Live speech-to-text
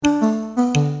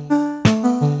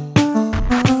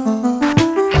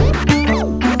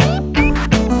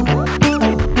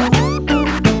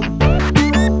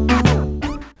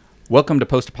Welcome to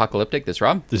Post Apocalyptic. This is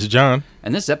Rob. This is John.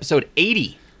 And this is episode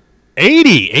 80.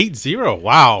 80.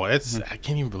 Wow. I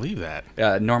can't even believe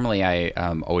that. Normally,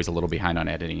 I'm always a little behind on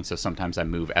editing, so sometimes I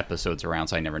move episodes around,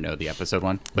 so I never know the episode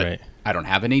one. But right. I don't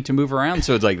have any to move around,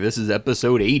 so it's like, this is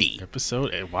episode 80.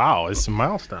 Wow, it's a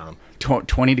milestone.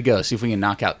 20 to go. See if we can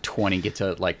knock out 20, get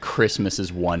to, like,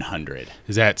 Christmas's 100.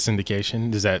 Is that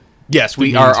syndication? Is that... Yes,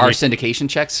 our syndication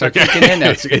checks are kicking in.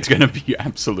 It's going to be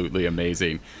absolutely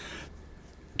amazing.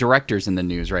 Directors in the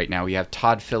news right now. We have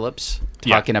Todd Phillips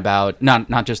talking about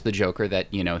not just the Joker, that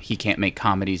he can't make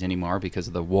comedies anymore because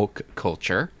of the woke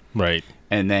culture, right?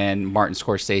 And then Martin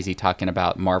Scorsese talking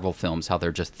about Marvel films, how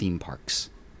they're just theme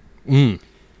parks.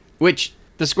 Which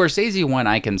the Scorsese one,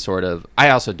 I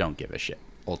also don't give a shit.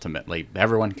 Ultimately,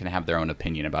 everyone can have their own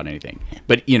opinion about anything.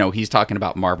 But, he's talking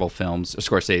about Marvel films,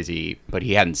 Scorsese, but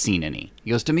he hadn't seen any. He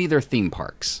goes, to me, they're theme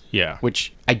parks. Yeah.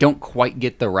 Which I don't quite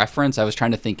get the reference. I was trying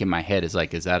to think in my head, is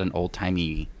that an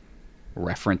old-timey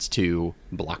reference to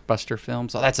blockbuster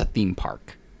films? Oh, that's a theme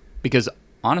park. Because,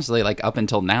 honestly, like, up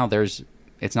until now,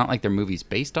 it's not like their movie's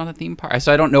based on a theme park.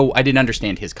 So I don't know. I didn't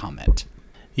understand his comment.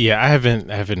 Yeah, I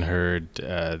haven't heard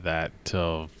that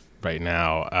till... right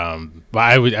now, but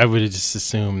I would just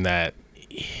assume that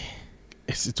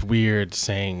it's weird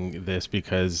saying this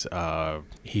because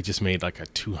he just made like a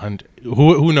 200.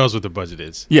 Who knows what the budget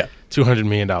is? Yeah, $200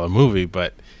 million movie.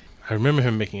 But I remember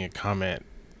him making a comment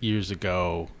years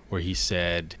ago where he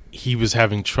said he was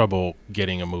having trouble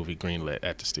getting a movie greenlit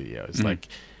at the studio. It's like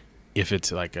if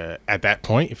it's like at that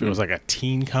point, if it was like a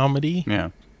teen comedy,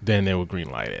 then they would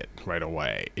greenlight it right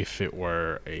away. If it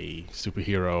were a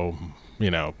superhero,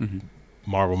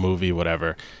 Marvel movie,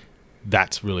 whatever,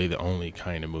 that's really the only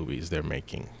kind of movies they're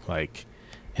making. Like,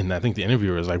 and I think the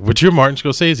interviewer was like, "But you're Martin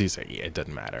Scorsese." He's like, "Yeah, it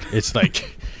doesn't matter." It's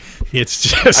like, it's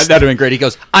just. That would have been great. He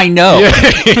goes, "I know."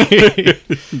 Yeah.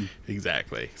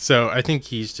 Exactly. So I think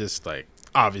he's just like,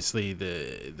 obviously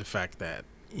the fact that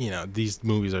these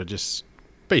movies are just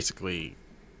basically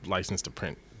licensed to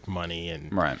print money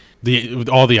and right. With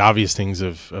all the obvious things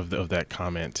of that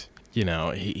comment.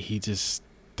 He just.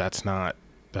 That's not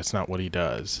what he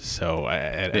does. So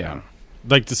I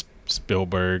like this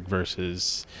Spielberg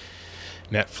versus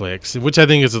Netflix, which I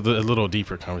think is a little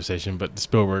deeper conversation, but the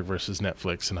Spielberg versus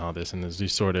Netflix and all this, and there's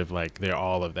these sort of like, they're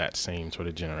all of that same sort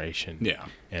of generation. Yeah.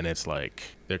 And it's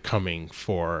like they're coming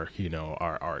for,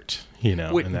 our art,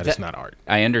 and that is not art.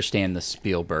 I understand the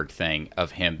Spielberg thing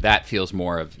of him. That feels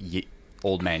more of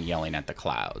old man yelling at the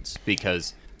clouds,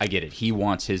 because I get it. He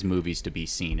wants his movies to be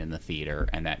seen in the theater,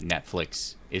 and that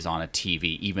Netflix is on a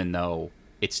TV, even though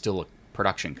it's still a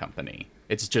production company.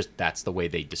 It's just that's the way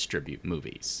they distribute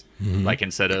movies. Mm-hmm. Like,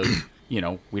 instead of,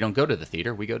 we don't go to the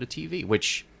theater, we go to TV,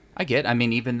 which I get. I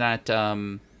mean, even that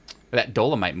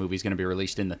Dolomite movie is going to be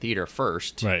released in the theater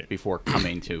first, right, before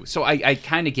coming to. So I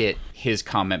kind of get his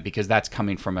comment, because that's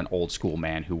coming from an old school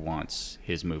man who wants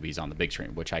his movies on the big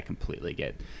screen, which I completely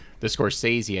get. The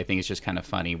Scorsese, I think, is just kind of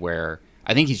funny, where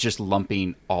I think he's just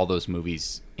lumping all those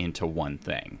movies into one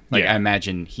thing. Like, I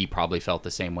imagine he probably felt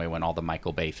the same way when all the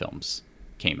Michael Bay films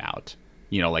came out.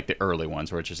 Like the early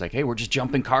ones, where it's just like, hey, we're just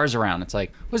jumping cars around. It's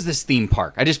like, what's this theme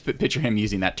park? I just picture him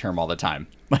using that term all the time.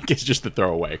 Like, it's just a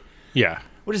throwaway. Yeah.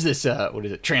 What is this? What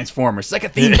is it? Transformers. It's like a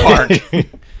theme park.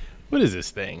 What is this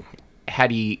thing?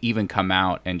 Had he even come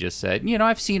out and just said,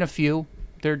 I've seen a few.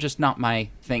 They're just not my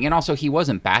thing. And also, he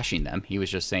wasn't bashing them. He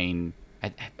was just saying,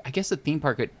 I guess the theme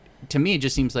park... To me, it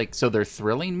just seems like, so they're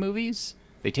thrilling movies?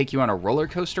 They take you on a roller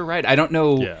coaster ride? I don't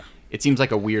know. Yeah. It seems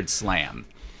like a weird slam.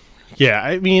 Yeah,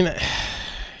 I mean...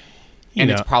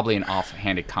 it's probably an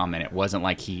offhanded comment. It wasn't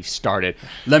like he started,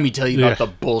 let me tell you about the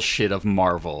bullshit of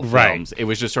Marvel films. Right. It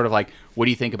was just sort of like, what do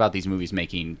you think about these movies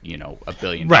making, $1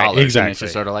 billion? Right, exactly. And it's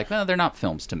just sort of like, well, they're not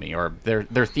films to me, or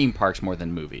they're theme parks more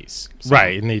than movies. So.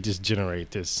 Right, and they just generate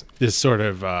this sort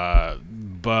of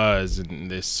buzz,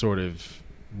 and this sort of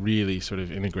really sort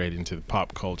of integrate into the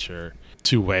pop culture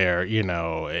to where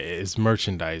it's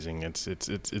merchandising. It's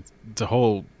a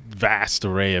whole vast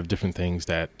array of different things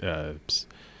that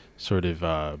sort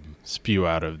of spew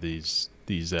out of these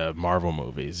Marvel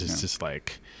movies. It's just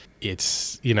like,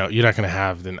 it's you're not going to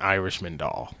have an Irishman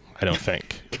doll, I don't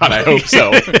think. God, I hope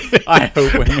so. I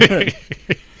hope.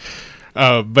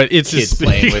 But it's kids just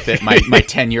playing with it. My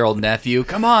 10-year-old nephew,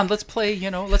 come on, let's play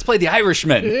the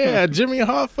Irishman. Yeah, Jimmy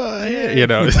Hoffa.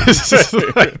 Yeah.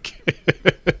 Like,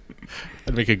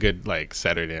 I'd make a good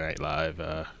Saturday Night Live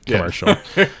commercial.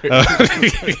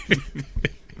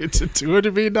 It's a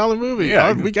 $200 million movie.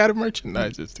 Yeah. We got to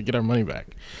merchandise this to get our money back.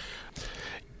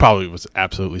 probably was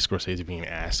absolutely Scorsese being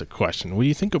asked a question. What do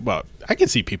you think about? I can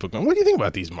see people going, "What do you think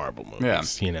about these Marvel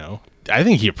movies?" Yeah. You know, I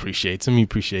think he appreciates them. He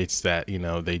appreciates that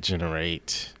they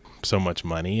generate so much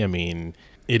money. I mean,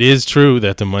 it is true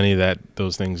that the money that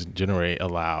those things generate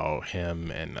allow him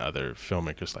and other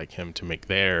filmmakers like him to make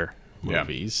their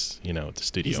movies. You know, the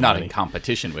studio. He's not money. in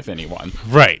competition with anyone.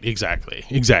 Right. Exactly.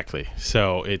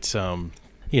 So it's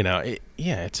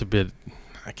it's a bit.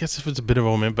 I guess if it's a bit of a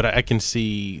moment, but I can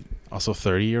see also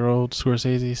 30-year-old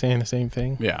Scorsese saying the same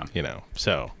thing. Yeah. You know,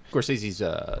 so. Scorsese's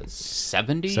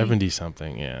 70?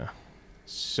 70-something, yeah.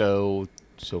 So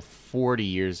 40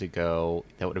 years ago,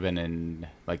 that would have been in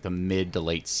like the mid to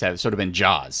late 70s. Sort of been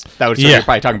Jaws. That would you're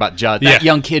probably talking about Jaws. That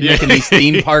young kid making these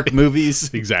theme park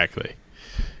movies. Exactly.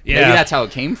 Yeah. Maybe that's how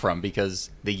it came from, because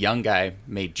the young guy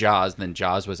made Jaws, then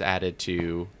Jaws was added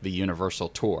to the Universal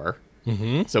tour.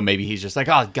 Mm-hmm. So maybe he's just like,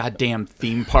 oh, goddamn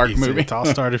theme park movie. It all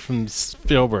started from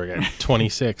Spielberg at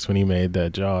 26 when he made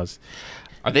Jaws.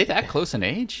 Are they that close in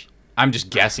age? I'm just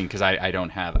guessing because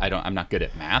I'm not good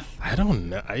at math. I don't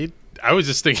know. I was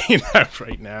just thinking that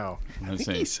right now. I think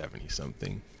see. he's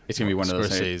 70-something. It's gonna be one of those.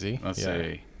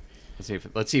 Scorsese.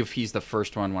 Let's see if he's the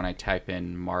first one when I type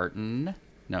in Martin.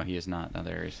 No, he is not. No,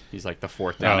 he's like the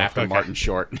fourth down after Martin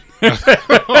Short.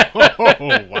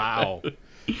 Oh, wow.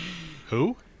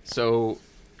 Who? So,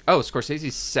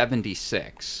 Scorsese's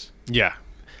 76. Yeah.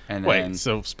 And wait, then,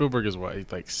 so Spielberg is what,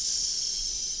 like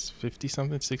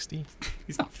 50-something, 60?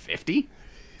 He's not 50.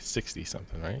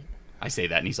 60-something, right? I say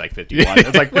that and he's like 51.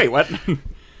 It's like, wait, what?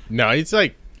 No, it's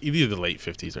like either the late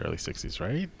 50s or early 60s,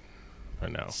 right? Or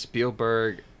no?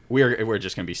 Spielberg, we're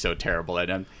just gonna be so terrible at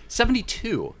him.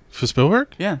 72. For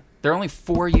Spielberg? Yeah, they're only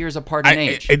 4 years apart in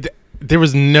age. There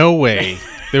was no way.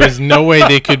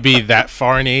 They could be that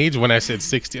far in age. When I said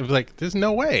 60, I was like, "There's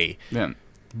no way." Yeah.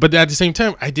 But at the same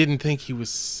time, I didn't think he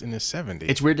was in his 70s.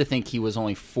 It's weird to think he was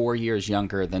only 4 years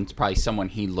younger than probably someone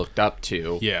he looked up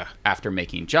to. Yeah. After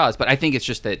making Jaws, but I think it's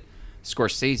just that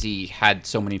Scorsese had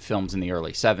so many films in the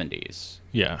early 70s.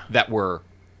 Yeah. That were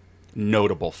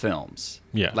notable films.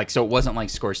 Yeah. Like, so it wasn't like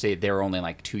Scorsese, they were only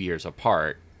like 2 years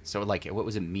apart. So like, what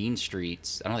was it, Mean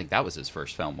Streets? I don't think that was his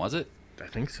first film, was it? I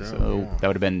think so. So that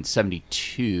would have been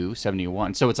 72,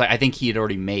 71. So it's like, I think he had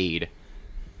already made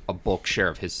a bulk share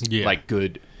of his like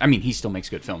good. I mean, he still makes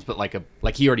good films, but like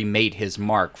he already made his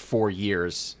mark 4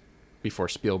 years before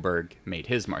Spielberg made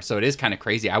his mark. So it is kind of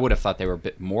crazy. I would have thought they were a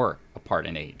bit more apart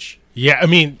in age. Yeah, I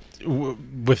mean,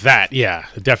 with that, yeah,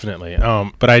 definitely.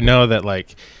 But I know that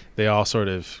like they all sort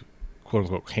of quote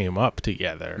unquote came up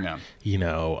together. Yeah. You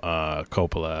know,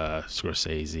 Coppola,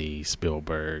 Scorsese,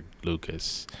 Spielberg,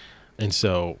 Lucas. And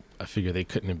so I figure they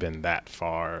couldn't have been that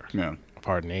far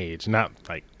apart in age. Not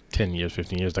like 10 years,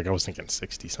 15 years. Like I was thinking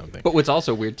 60-something. But what's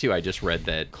also weird, too, I just read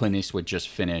that Clint Eastwood just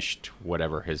finished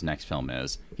whatever his next film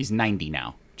is. He's 90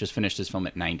 now. Just finished his film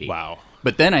at 90. Wow.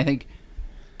 But then I think,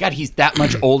 God, he's that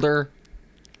much older.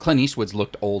 Clint Eastwood's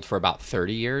looked old for about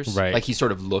 30 years. Right. Like he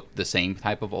sort of looked the same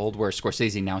type of old, where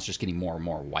Scorsese now is just getting more and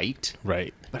more white.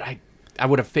 Right. But I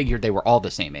would have figured they were all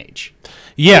the same age.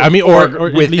 Yeah, I mean, or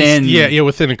within, at least,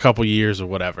 within a couple years or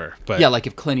whatever. But yeah, like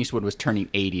if Clint Eastwood was turning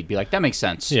 80, it'd be like, that makes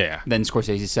sense. Yeah. Then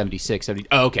Scorsese's 76, 70.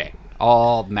 Oh, okay.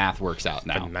 All math works out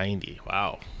now. 90.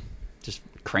 Wow. Just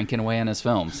cranking away on his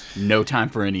films. No time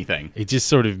for anything. It just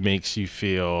sort of makes you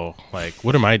feel like,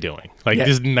 what am I doing? Like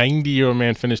this 90-year-old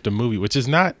man finished a movie, which is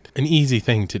not an easy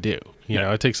thing to do. You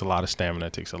know, it takes a lot of stamina.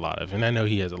 It takes a lot of, and I know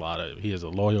he has a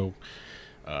loyal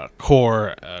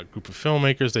core group of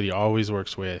filmmakers that he always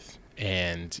works with,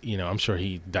 and I'm sure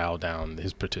he dialed down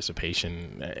his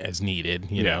participation as needed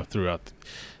throughout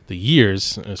the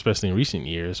years, especially in recent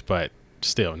years, but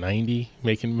still 90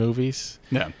 making movies,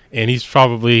 and he's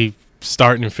probably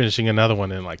starting and finishing another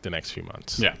one in like the next few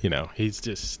months. He's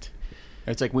just,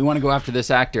 it's like, we want to go after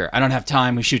this actor. I don't have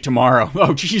time, we shoot tomorrow.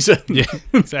 Oh Jesus. Yeah,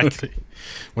 exactly.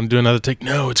 Want to do another take?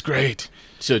 No, it's great.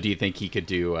 So do you think he could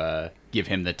give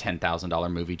him the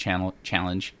 $10,000 movie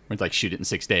challenge, where it's like, shoot it in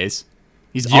 6 days?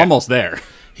 He's almost there.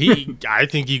 I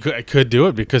think he could do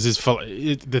it, because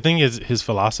the thing is, his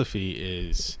philosophy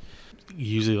is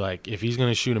usually like, if he's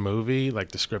going to shoot a movie,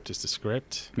 like the script is the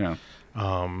script. Yeah.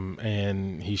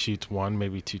 And he shoots one,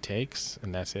 maybe 2 takes,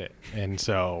 and that's it. And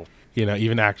so,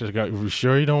 even actors go, "You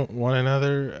sure you don't want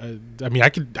another?" I mean, I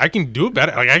can do it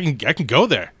better. Like I can go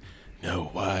there.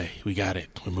 No, why? We got it.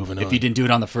 We're moving on. If you didn't do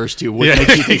it on the first 2, what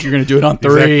makes you think you're going to do it on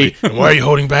 3? Exactly. And why are you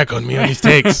holding back on me on these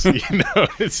takes?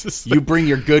 It's just you bring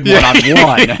your good one on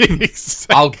 1.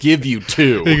 Exactly. I'll give you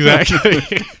 2.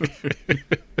 Exactly.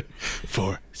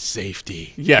 For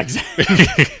safety. Yeah,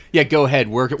 exactly. Yeah, go ahead.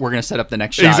 We're gonna set up the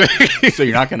next shot. Exactly. So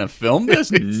you're not gonna film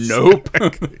this? Nope.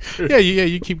 Yeah,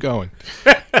 you keep going.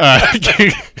 It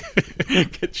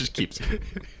just keeps.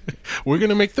 We're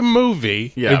gonna make the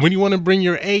movie. Yeah. And when you want to bring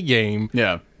your A game,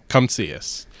 Yeah. come see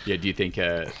us. Yeah. Do you think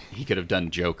he could have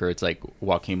done Joker? It's like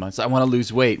Joaquin Phoenix. I want to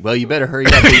lose weight. Well, you better hurry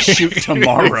up and shoot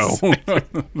tomorrow.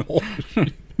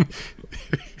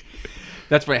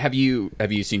 That's right. Have you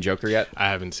seen Joker yet? I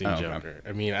haven't seen okay. Joker.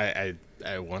 I mean, I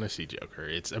want to see Joker.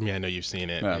 I know you've seen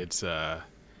it. Yeah. It's I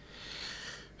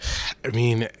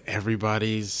mean,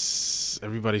 everybody's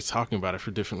talking about it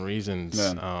for different reasons.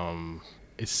 Yeah.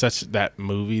 It's such that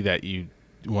movie that you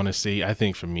want to see. I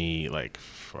think for me, like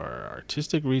for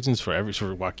artistic reasons, for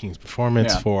Joaquin's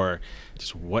performance, Yeah. for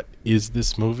just what is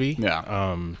this movie?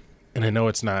 Yeah. And I know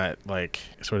it's not like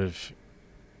sort of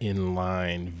in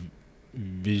line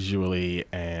visually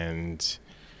and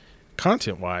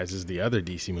content-wise as the other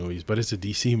DC movies, but it's a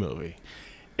DC movie.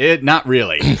 Not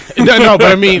really. no,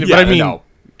 but I mean, Yeah, no.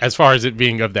 as far as it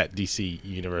being of that DC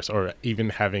universe, or even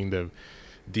having the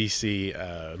DC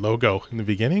logo in the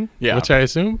beginning, Yeah. which I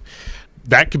assume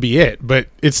that could be it. But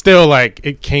it's still like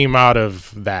it came out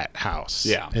of that house,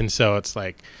 Yeah. and so it's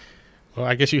like, well,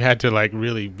 I guess you had to like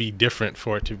really be different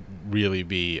for it to really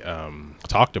be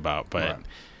talked about. But Right.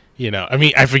 I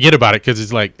mean, I forget about it because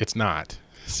it's like it's not.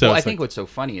 So Well, I it's think like, what's so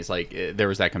funny is like there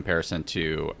was that comparison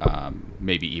to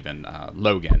maybe even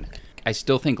Logan. I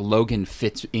still think Logan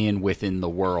fits in within the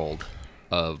world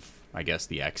of, I guess,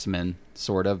 the X-Men,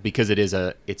 sort of, because it's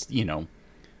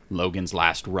Logan's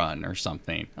last run or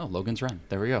something. Oh, Logan's Run.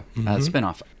 There we go.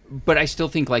 Spinoff. But I still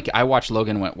think, like, I watched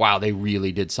Logan and went, wow, they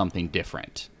really did something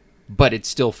different. But it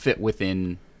still fit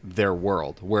within their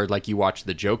world, where, like, you watch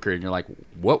The Joker and you're like,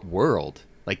 what world?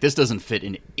 Like, this doesn't fit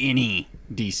in any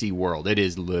DC world. It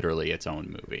is literally its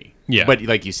own movie. Yeah. But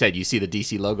like you said, you see the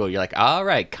DC logo, you're like, all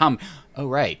right, come. Oh,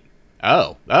 right.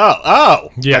 Oh. Yeah.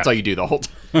 That's all you do the whole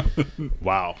time.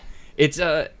 wow. It's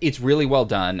really well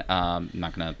done. I'm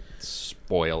not going to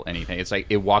spoil anything. It's like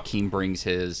Joaquin brings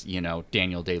his,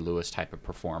 Daniel Day-Lewis type of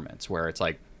performance, where it's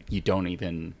like doesn't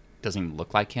even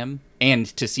look like him. And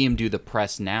to see him do the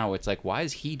press now, it's like, why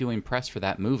is he doing press for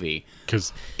that movie?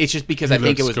 Because It's just because I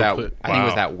think it was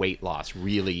that weight loss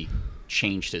really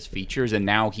changed his features, and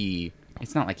now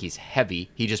it's not like he's heavy.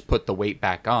 He just put the weight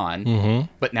back on,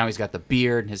 but now he's got the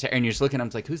beard and his hair, and you're just looking at him,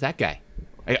 it's like, who's that guy?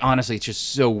 Honestly, it's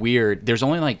just so weird. There's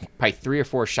only like probably 3 or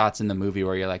 4 shots in the movie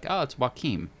where you're like, oh, it's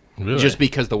Joaquin. Really? Just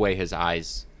because the way his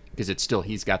eyes, because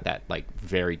he's got that like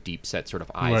very deep set sort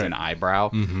of eyes Right. and eyebrow.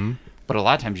 Mm-hmm. But a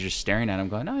lot of times you're just staring at him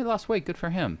going, oh, he lost weight. Good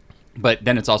for him. But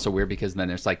then it's also weird because then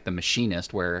there's like The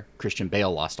Machinist where Christian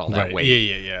Bale lost all that Right.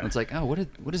 weight. Yeah. And it's like, oh,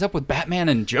 what is up with Batman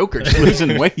and Joker just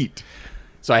losing weight?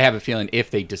 So I have a feeling if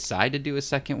they decide to do a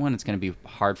second one, it's going to be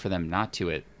hard for them not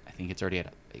to. I think it's already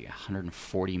at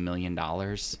 $140 million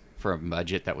for a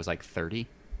budget that was like 30.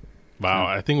 Wow,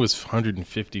 I think it was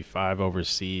 155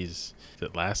 overseas. Is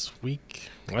it last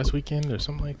weekend or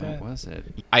something like that? What was it?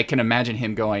 I can imagine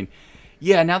him going,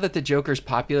 yeah, now that the Joker's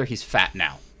popular, he's fat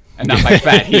now. And not by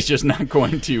fat, he's just not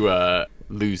going to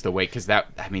lose the weight, because that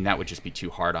would just be too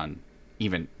hard on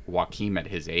even Joaquin at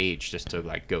his age, just to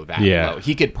like go that low.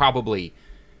 He could probably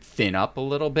thin up a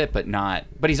little bit, but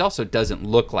he's also doesn't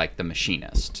look like The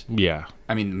Machinist. Yeah.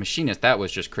 I mean, The Machinist, that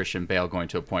was just Christian Bale going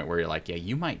to a point where you're like, yeah,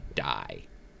 you might die.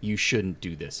 You shouldn't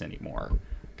do this anymore.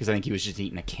 Because I think he was just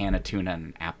eating a can of tuna and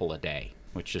an apple a day,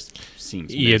 which just seems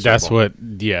miserable. Yeah, that's what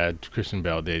Christian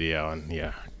Bale did,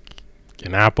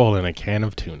 an apple and a can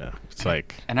of tuna. It's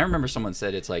like... And I remember someone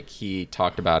said it's like he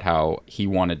talked about how he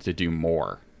wanted to do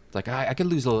more. It's like, I could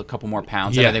lose a couple more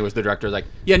pounds. Yeah. And I think it was the director like,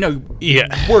 yeah,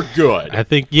 Yeah. we're good. I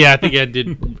think I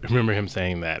did remember him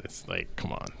saying that. It's like,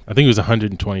 come on. I think it was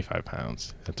 125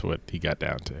 pounds. That's what he got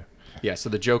down to. Yeah, so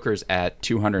the Joker's at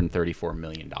 $234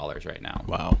 million right now.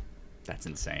 Wow. That's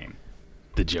insane.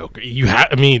 The Joker.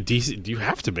 DC, you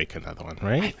have to make another one,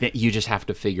 right? You just have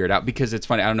to figure it out, because it's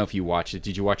funny. I don't know if you watched it.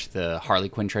 Did you watch the Harley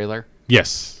Quinn trailer?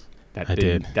 Yes. I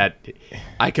did.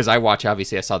 Because I watch, I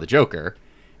saw the Joker,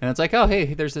 and it's like, oh,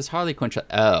 hey, there's this Harley Quinn.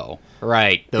 Oh,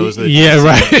 right. Those are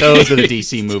the those are the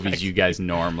DC movies you guys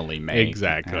normally make.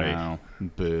 Exactly. Oh,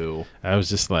 boo. I was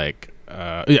just like,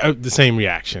 the same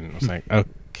reaction. I was like,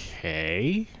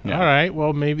 okay, Yeah. all right.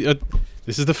 Well, maybe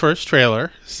this is the first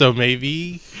trailer, so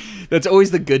maybe That's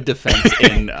always the good defense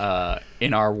in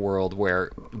our world, where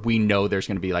we know there's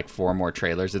going to be like 4 more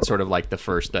trailers. It's sort of like the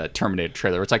first Terminator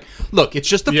trailer. It's like, look, it's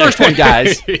just the first one,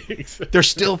 guys. They're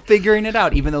still figuring it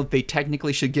out, even though they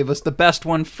technically should give us the best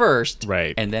one first,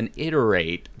 Right. and then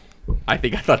iterate. I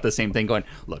think I thought the same thing going,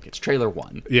 look, it's trailer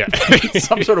 1. Yeah.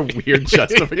 Some sort of weird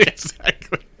justification.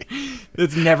 Exactly.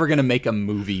 It's never going to make a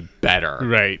movie better.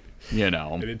 Right. You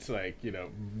know? And it's like,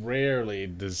 rarely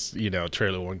does,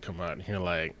 trailer 1 come out and you're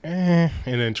like, and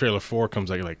then trailer 4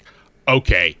 comes out, you're like,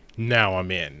 okay, now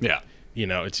I'm in. Yeah.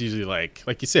 It's usually like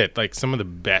you said, like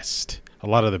a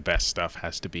lot of the best stuff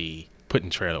has to be put in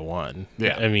trailer 1.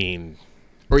 Yeah. I mean,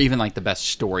 or even like the best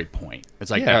story point.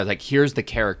 It's like, Yeah. like here's the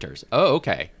characters. Oh,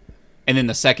 okay. And then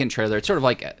the second trailer, it's sort of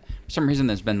like, for some reason,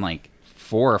 there's been like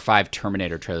 4 or 5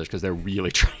 Terminator trailers because they're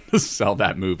really trying to sell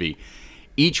that movie.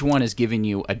 Each one is giving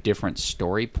you a different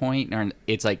story point. And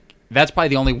it's like, that's probably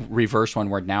the only reverse one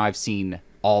where now I've seen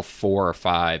all 4 or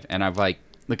 5. And I've like,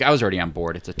 look, I was already on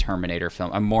board. It's a Terminator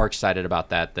film. I'm more excited about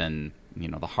that than,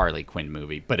 the Harley Quinn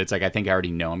movie. But it's like, I think I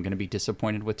already know I'm going to be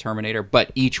disappointed with Terminator.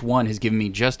 But each one has given me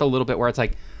just a little bit where it's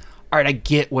like, all right, I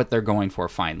get what they're going for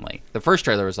finally. The first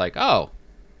trailer was like, oh,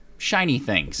 shiny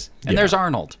things. And there's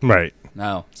Arnold. right.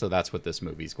 No, so that's what this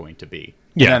movie's going to be.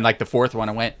 Yeah. And then like the fourth one,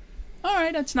 I went, all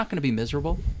right, it's not going to be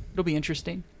miserable. It'll be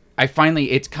interesting.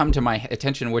 It's come to my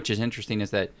attention, which is interesting,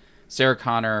 is that Sarah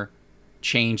Connor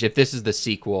changed, if this is the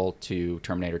sequel to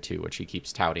Terminator 2, which he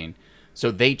keeps touting,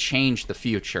 so they changed the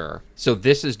future. So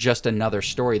this is just another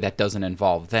story that doesn't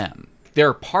involve them.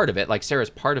 They're part of it, like Sarah's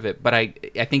part of it, but I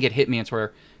think it hit me, it's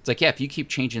where it's like, yeah, if you keep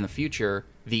changing the future,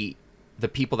 the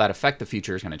people that affect the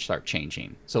future is going to start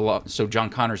changing. So John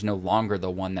Connor's no longer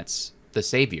the one that's the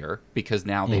savior because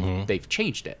now they've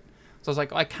changed it. So I was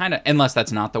like, I kind of, unless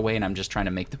that's not the way and I'm just trying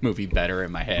to make the movie better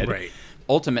in my head. Right.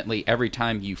 Ultimately, every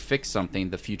time you fix something,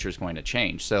 the future is going to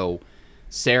change. So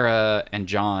Sarah and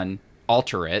John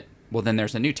alter it. Well, then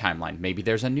there's a new timeline. Maybe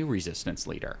there's a new resistance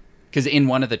leader. Because in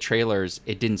one of the trailers,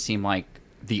 it didn't seem like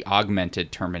the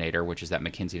augmented Terminator, which is that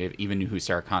Mackenzie, even knew who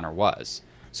Sarah Connor was.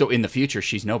 So in the future,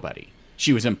 she's nobody.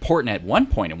 She was important at one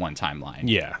point in one timeline.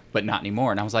 Yeah. But not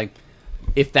anymore. And I was like,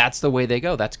 if that's the way they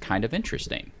go, that's kind of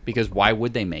interesting. Because why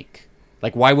would they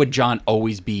why would John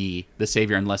always be the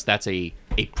savior unless that's a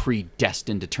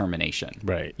predestined determination?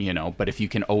 Right. But if you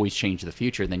can always change the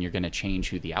future, then you're going to change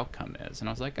who the outcome is. And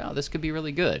I was like, oh, this could be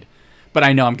really good. But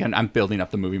I know I'm building up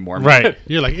the movie more. Right.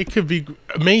 You're like, it could be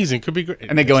amazing. Could be great.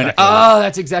 And they go in,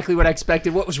 that's exactly what I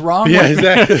expected. What was wrong with me?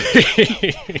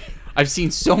 Exactly. I've seen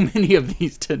so many of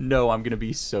these to know I'm going to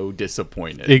be so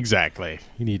disappointed. Exactly.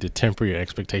 You need to temper your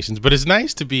expectations. But it's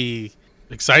nice to be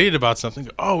excited about something.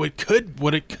 Oh, it could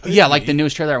Yeah, be. like the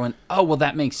newest trailer, I went, oh, well,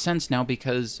 that makes sense now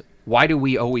because why do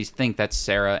we always think that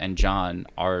Sarah and John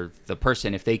are the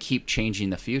person? If they keep changing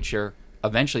the future,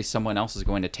 eventually someone else is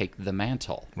going to take the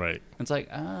mantle. Right. It's like,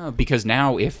 because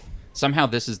now if somehow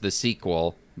this is the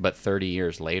sequel, but 30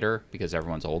 years later, because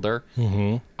everyone's older,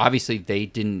 obviously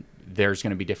there's going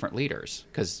to be different leaders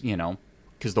because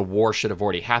the war should have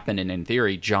already happened. And in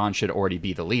theory, John should already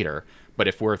be the leader. But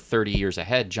if we're 30 years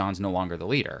ahead, John's no longer the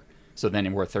leader. So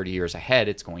then we're 30 years ahead,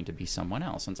 it's going to be someone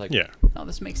else. And it's like, oh,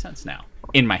 this makes sense now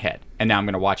in my head. And now I'm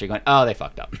going to watch it going, oh, they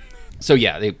fucked up. So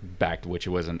yeah, they backed, which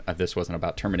this wasn't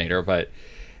about Terminator, but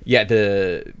yeah,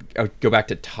 go back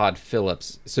to Todd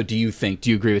Phillips. So do you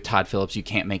agree with Todd Phillips? You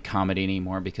can't make comedy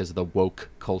anymore because of the woke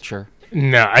culture?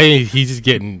 No, he's just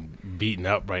getting beaten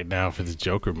up right now for the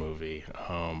Joker movie.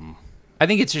 I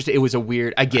think it was a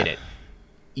weird, I get it.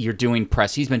 You're doing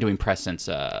press. He's been doing press since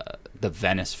the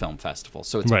Venice Film Festival.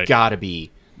 So it's got to be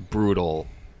brutal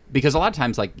because a lot of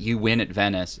times like you win at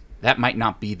Venice, that might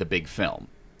not be the big film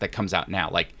that comes out now.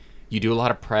 Like you do a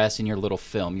lot of press in your little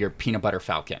film, your Peanut Butter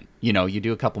Falcon, you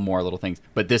do a couple more little things,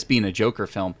 but this being a Joker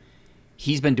film,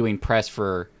 he's been doing press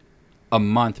for a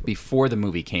month before the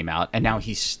movie came out. And now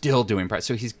he's still doing press.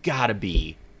 So he's got to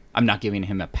be, I'm not giving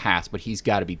him a pass, but he's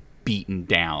got to be beaten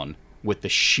down with the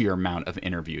sheer amount of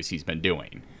interviews he's been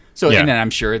doing. So, and then I'm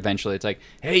sure eventually it's like,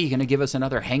 hey, you going to give us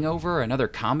another Hangover, another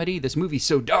comedy? This movie's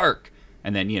so dark.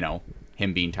 And then,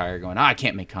 him being tired going, I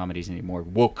can't make comedies anymore.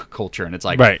 Woke culture. And it's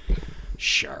like,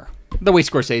 sure. The way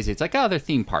Scorsese, it's like, they're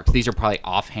theme parks. These are probably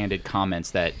offhanded comments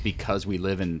that because we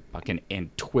live in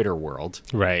Twitter world,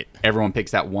 right? Everyone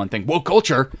picks that one thing. Woke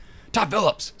culture. Todd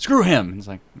Phillips. Screw him. And it's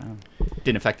like, no,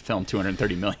 didn't affect the film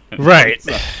 $230 million. Right.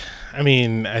 So. I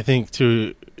mean, I think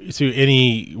when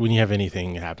you have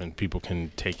anything happen, people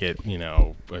can take it,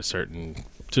 to a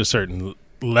certain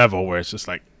level where it's just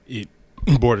like it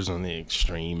borders on the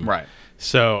extreme. Right.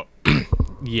 So,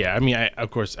 yeah, I mean,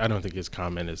 of course, I don't think his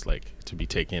comment is like to be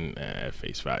taken at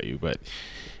face value, but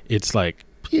it's like,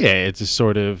 it's just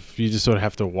you just sort of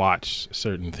have to watch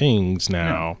certain things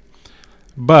now. Yeah.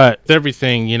 But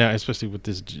everything, especially with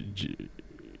this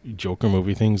Joker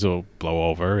movie, things will blow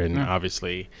over, and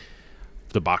obviously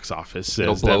the box office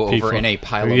It'll says blow that people, over in a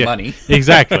pile of money.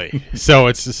 Exactly. So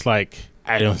it's just like,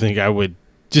 I don't think I would,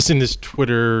 just in this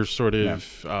Twitter sort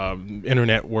of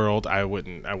internet world, I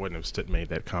wouldn't have made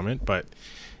that comment. But,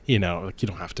 you know, like, you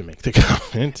don't have to make the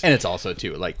comment. And it's also,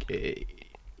 too, like,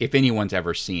 if anyone's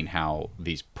ever seen how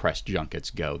these press junkets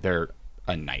go, they're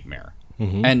a nightmare.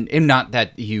 Mm-hmm. And not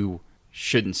that you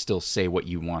shouldn't still say what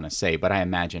you want to say, but I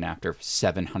imagine after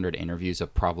 700 interviews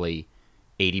of probably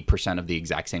 80% of the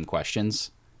exact same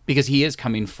questions, because he is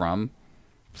coming from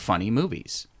funny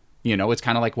movies. You know, it's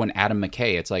kind of like when Adam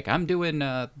McKay, it's like, I'm doing,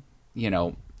 The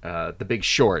Big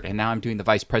Short, and now I'm doing the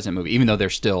Vice President movie, even though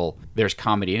there's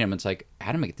comedy in him. It's like,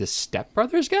 Adam, this Step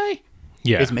Brothers guy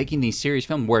is making these serious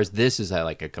films, whereas this is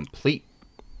like a complete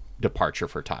departure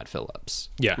for Todd Phillips,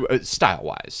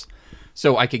 style-wise.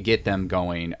 So I could get them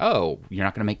going, oh, you're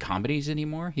not going to make comedies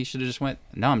anymore? He should have just went,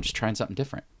 no, I'm just trying something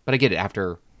different. But I get it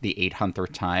after the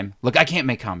 800th time. Look, I can't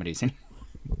make comedies anymore.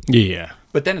 Yeah.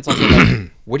 But then it's also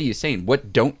like, what are you saying?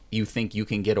 What don't you think you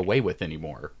can get away with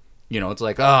anymore? You know, it's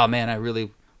like, oh, man, I really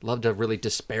love to really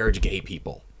disparage gay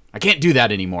people. I can't do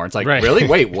that anymore. It's like, really?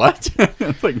 Wait, what?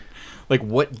 like,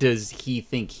 what does he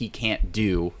think he can't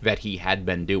do that he had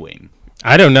been doing?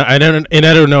 I don't know. I don't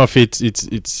know if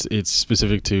it's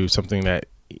specific to something that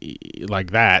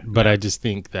like that, but I just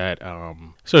think that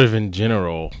sort of in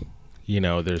general, you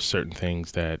know, there's certain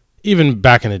things that even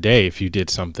back in the day, if you did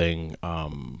something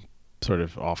sort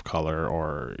of off color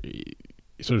or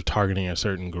sort of targeting a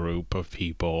certain group of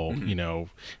people, you know,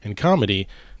 in comedy,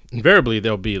 invariably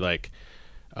there'll be like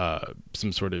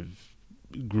some sort of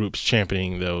groups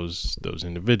championing those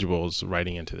individuals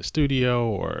writing into the studio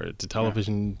or to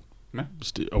television.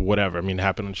 Or whatever. I mean, it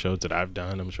happened on shows that I've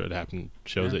done. I'm sure it happened on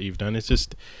shows that you've done. It's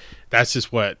just, that's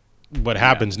just what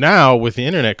happens now with the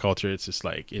internet culture. It's just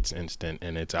like, it's instant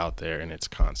and it's out there and it's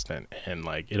constant and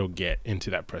like it'll get into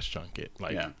that press junket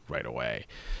right away.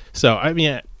 So I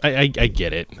mean, I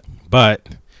get it, but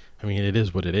I mean, it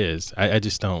is what it is. I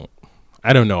just don't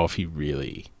know if he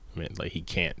really meant like he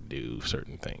can't do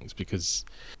certain things, because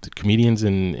the comedians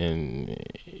and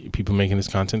people making this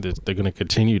content, they're going to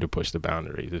continue to push the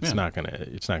boundaries. It's not going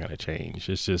to change.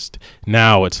 It's just,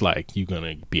 now it's like, you're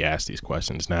going to be asked these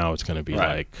questions. Now it's going to be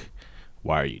like,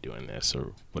 why are you doing this?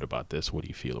 Or what about this? What do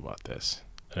you feel about this?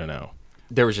 I don't know.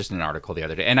 There was just an article the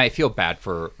other day, and I feel bad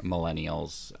for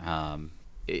millennials,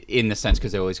 in the sense,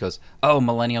 because it always goes, oh,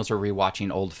 millennials are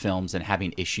rewatching old films and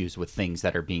having issues with things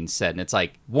that are being said. And it's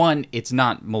like, one, it's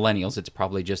not millennials, it's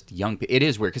probably just young people. It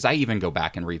is weird, because I even go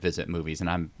back and revisit movies, and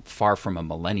I'm far from a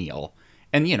millennial.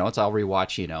 And, you know, I'll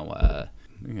rewatch,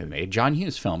 a John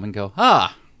Hughes film and go,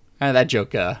 that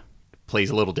joke plays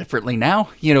a little differently now.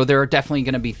 You know, there are definitely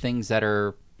going to be things that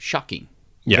are shocking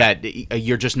that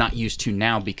you're just not used to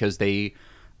now, because they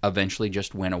eventually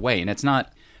just went away. And it's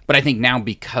not... But I think now,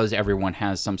 because everyone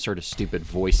has some sort of stupid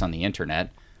voice on the internet,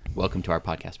 welcome to our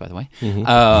podcast, by the way,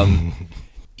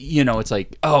 you know, it's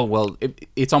like, oh, well,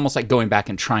 it's almost like going back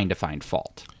and trying to find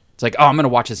fault. It's like, oh, I'm going to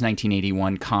watch this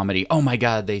 1981 comedy. Oh, my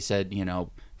God, they said, you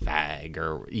know, fag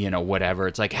or, you know, whatever.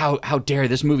 It's like, how dare,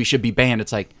 this movie should be banned.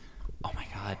 It's like, oh, my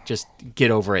God, just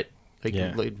get over it.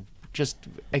 Like, just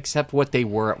accept what they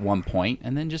were at one point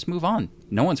and then just move on.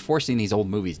 No one's forcing these old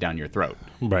movies down your throat.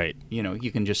 Right. You know,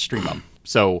 you can just stream them.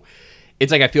 So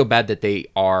it's like, I feel bad that they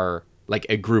are, like,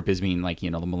 a group is being, like, you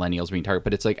know, the millennials being targeted.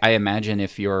 But it's like, I imagine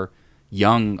if you're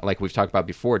young, like we've talked about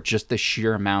before, just the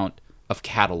sheer amount of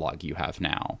catalog you have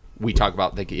now. We talk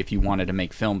about, like, if you wanted to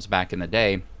make films back in the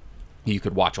day, you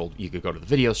could go to the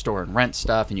video store and rent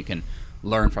stuff, and you can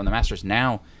learn from the masters.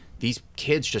 Now, these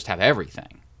kids just have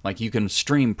everything. Like, you can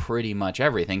stream pretty much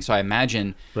everything. So I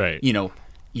imagine, you know,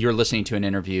 you're listening to an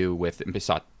interview with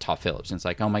Todd Phillips, and it's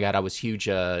like, oh my God, I was huge.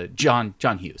 John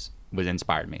Hughes was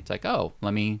inspired me. It's like, oh,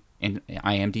 let me in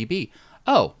IMDb.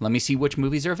 Oh, let me see which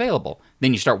movies are available.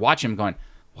 Then you start watching them, going,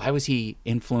 why was he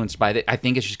influenced by that? I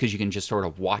think it's just because you can just sort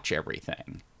of watch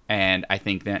everything, and I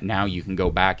think that now you can go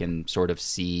back and sort of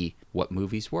see what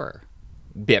movies were.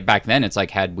 Back then, it's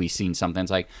like, had we seen something,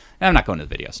 it's like, I'm not going to the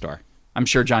video store. I'm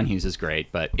sure John Hughes is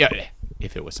great, but yeah,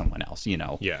 if it was someone else, you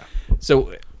know. Yeah.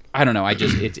 So I don't know. I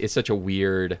just it's such a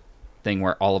weird thing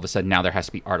where all of a sudden now there has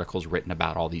to be articles written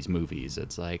about all these movies.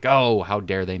 It's like, oh, how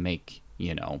dare they make,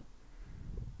 you know,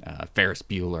 Ferris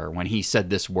Bueller when he said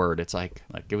this word. It's like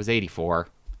it was 1984,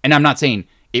 and I'm not saying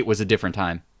it was a different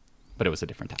time, but it was a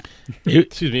different time.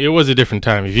 It was a different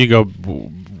time. If you go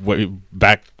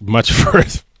back much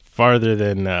farther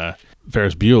than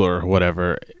Ferris Bueller or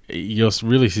whatever, you'll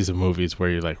really see some movies where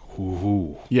you're like,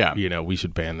 ooh, yeah, you know, we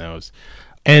should ban those.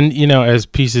 And, you know, as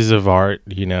pieces of art,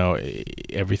 you know,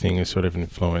 everything is sort of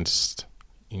influenced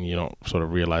and you don't sort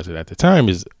of realize it at the time,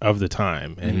 is of the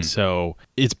time. And so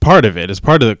it's part of it. It's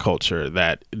part of the culture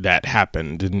that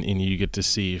happened. And you get to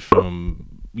see from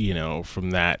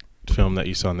that film that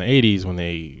you saw in the 80s when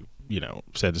they,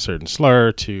 said a certain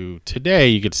slur to today,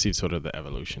 you get to see sort of the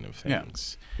evolution of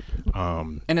things.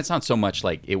 And it's not so much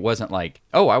like, it wasn't like,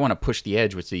 oh, I want to push the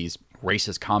edge with these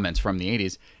racist comments from the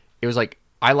 80s. It was like,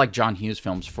 I like John Hughes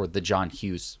films for the John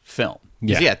Hughes film.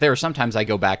 Yeah, there are sometimes I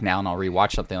go back now and I'll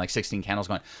rewatch something like 16 Candles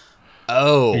going,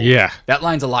 oh, yeah, that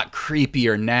line's a lot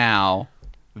creepier now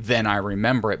than I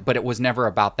remember it. But it was never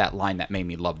about that line that made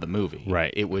me love the movie.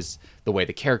 Right. It was the way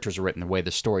the characters were written, the way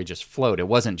the story just flowed. It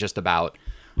wasn't just about,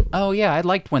 oh, yeah, I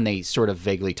liked when they sort of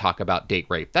vaguely talk about date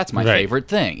rape. That's my favorite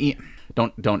thing. Yeah.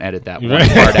 Don't edit that one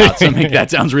part out. Something that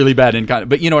sounds really bad.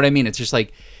 But you know what I mean? It's just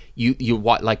like you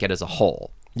like it as a whole.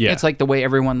 Yeah. It's like the way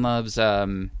everyone loves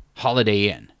Holiday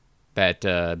Inn, that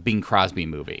Bing Crosby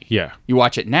movie. Yeah. You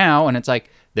watch it now, and it's like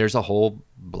there's a whole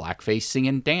blackface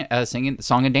singing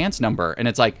song and dance number. And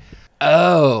it's like,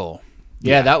 oh,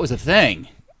 yeah, that was a thing.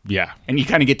 Yeah. And you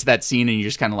kind of get to that scene, and you're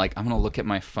just kind of like, I'm going to look at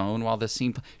my phone while this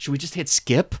scene... Should we just hit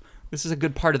skip? This is a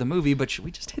good part of the movie, but should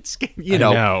we just hit skip? I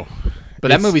know. But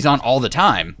that movie's on all the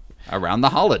time around the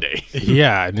holiday.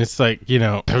 Yeah, and it's like,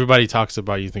 everybody talks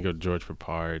about, you think of George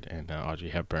Peppard and Audrey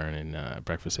Hepburn and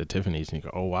Breakfast at Tiffany's, and you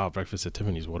go, oh, wow, Breakfast at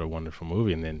Tiffany's, what a wonderful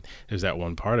movie. And then there's that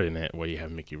one part in it where you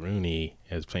have Mickey Rooney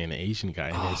as playing the Asian guy.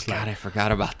 And it's God, I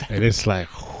forgot about that. And it's like,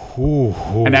 ooh.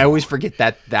 And I always forget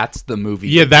that that's the movie.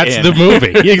 Yeah, that's the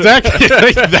movie. Exactly.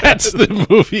 That's the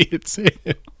movie it's in.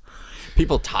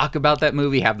 People talk about that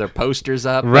movie, have their posters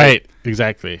up. Right,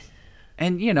 exactly.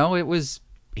 And, it was...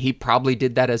 He probably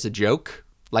did that as a joke,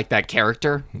 like that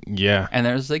character. Yeah. And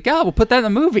there's like, oh, we'll put that in the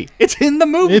movie. It's in the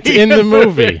movie. It's in the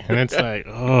movie. And it's like,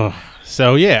 oh.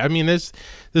 So, yeah, I mean, there's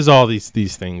all these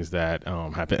things that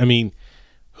happen. I mean,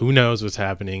 who knows what's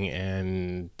happening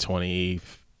in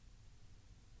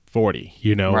 2040,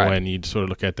 right. When you sort of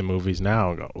look at the movies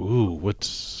now and go, ooh,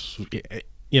 what's...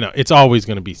 it's always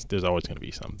going to be... There's always going to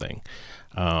be something.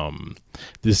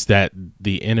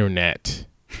 The internet,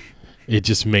 it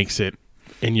just makes it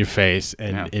in your face,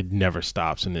 and it never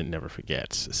stops and it never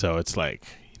forgets. So it's like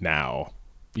now,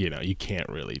 you can't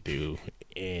really do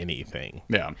anything.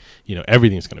 Yeah.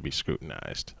 Everything's going to be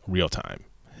scrutinized real time.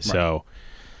 Right. So,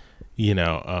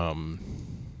 I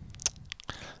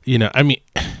mean,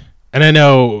 and I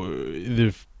know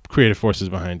the creative forces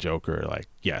behind Joker, like,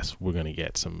 yes, we're going to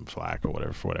get some flack or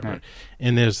whatever for whatever. Right.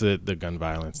 And there's the gun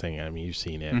violence thing. I mean, you've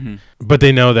seen it. But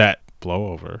they know that blow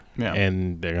over,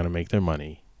 and they're going to make their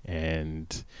money.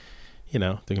 And, they're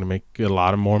going to make a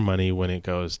lot of more money when it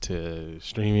goes to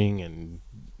streaming and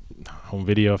home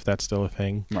video, if that's still a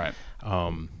thing. Right.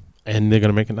 And they're going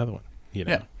to make another one,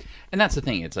 Yeah. And that's the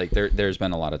thing. It's like there's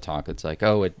been a lot of talk. It's like,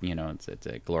 oh, it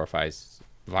glorifies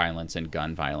violence and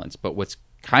gun violence. But what's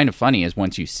kind of funny is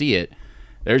once you see it,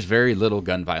 there's very little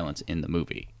gun violence in the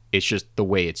movie. It's just the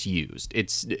way it's used.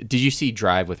 Did you see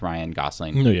Drive with Ryan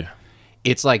Gosling? Oh, yeah.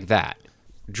 It's like that.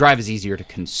 Drive is easier to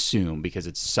consume because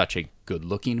it's such a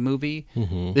good-looking movie.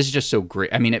 Mm-hmm. This is just so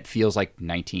great. I mean, it feels like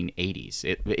 1980s.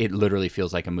 It literally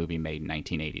feels like a movie made in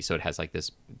 1980s. So it has like this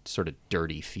sort of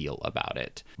dirty feel about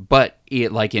it. But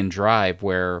it, like in Drive,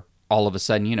 where all of a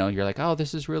sudden, you're like, oh,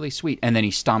 this is really sweet. And then he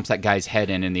stomps that guy's head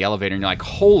in the elevator, and you're like,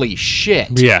 holy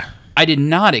shit. Yeah. I did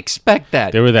not expect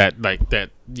that. There were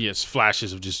yes,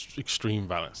 flashes of just extreme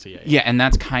violence. Yeah, and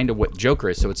that's kind of what Joker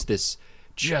is. So it's this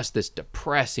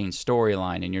depressing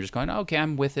storyline, and you're just going, okay,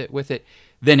 I'm with it.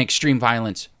 Then extreme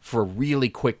violence for really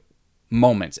quick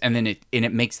moments, and then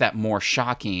it makes that more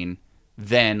shocking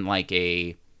than like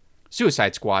a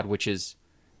Suicide Squad, which is,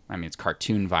 I mean, it's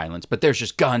cartoon violence, but there's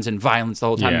just guns and violence the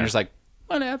whole time, and you're just like,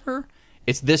 whatever.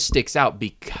 This sticks out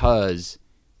because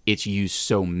it's used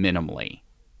so minimally,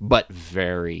 but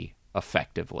very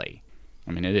effectively.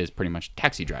 I mean, it is pretty much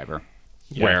Taxi Driver.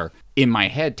 Yeah. Where in my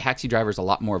head, Taxi Driver is a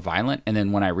lot more violent, and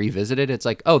then when I revisit it, it's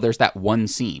like, oh, there's that one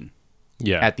scene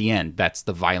at the end. That's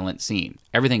the violent scene.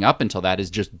 Everything up until that is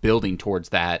just building towards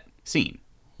that scene.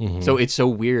 Mm-hmm. So it's so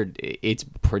weird. It's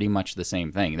pretty much the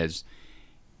same thing.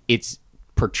 It's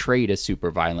portrayed as super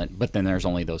violent, but then there's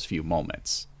only those few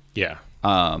moments. Yeah.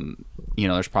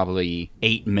 There's probably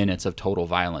 8 minutes of total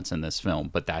violence in this film,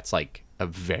 but that's like a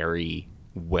very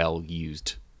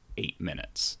well-used 8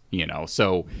 minutes,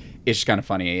 so it's just kind of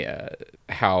funny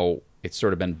how it's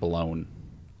sort of been blown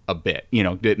a bit.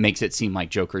 It makes it seem like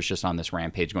Joker's just on this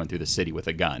rampage going through the city with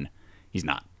a gun. He's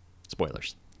not.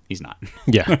 Spoilers. He's not.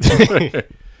 Yeah.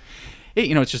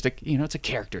 It's just it's a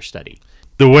character study.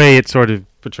 The way it's sort of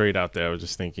portrayed out there, I was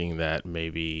just thinking that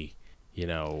maybe,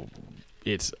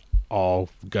 it's all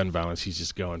gun violence. He's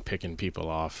just going picking people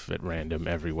off at random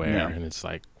everywhere, Yeah. and it's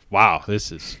like, wow,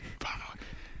 this is.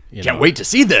 Can't wait to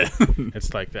see this.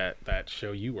 It's like that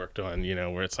show you worked on,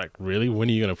 where it's like, really, when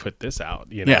are you going to put this out?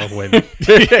 When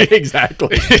Exactly.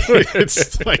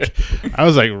 it's like, I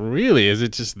was like, really? Is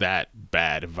it just that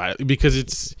bad? Because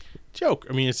it's joke.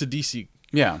 I mean, it's a DC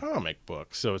comic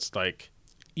book, so it's like,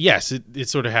 yes, it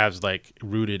sort of has like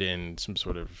rooted in some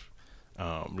sort of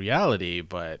reality,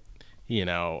 but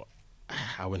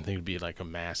I wouldn't think it'd be like a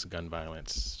mass gun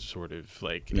violence sort of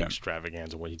like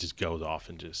extravaganza where he just goes off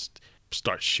and just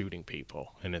starts shooting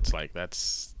people, and it's like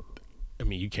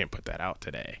you can't put that out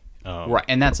today, right?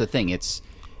 And that's the thing.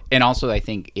 And also I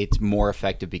think it's more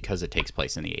effective because it takes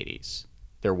place in the 80s.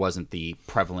 There wasn't the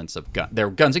prevalence of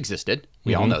guns existed.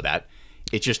 We all know that.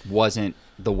 It just wasn't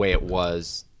the way it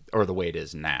was or the way it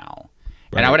is now.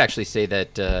 Right. And I would actually say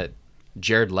that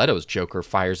Jared Leto's Joker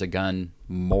fires a gun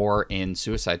more in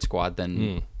Suicide Squad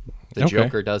than the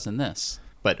Joker does in this,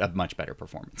 but a much better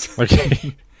performance.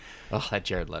 Okay. Oh, that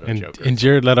Jared Leto Joker. And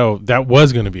Jared Leto, that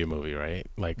was going to be a movie, right?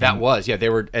 Like that was, yeah. They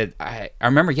were. I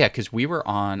remember, yeah, because we were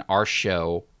on our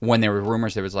show when there were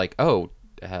rumors. There was like, I don't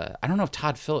know if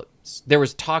Todd Phillips. There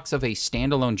was talks of a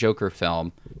standalone Joker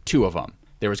film, 2 of them.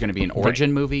 There was going to be an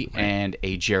origin movie and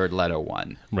a Jared Leto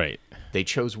one. Right. They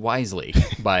chose wisely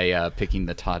by picking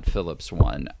the Todd Phillips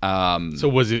one. So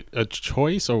was it a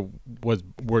choice, or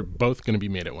were both going to be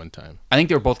made at one time? I think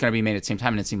they were both going to be made at the same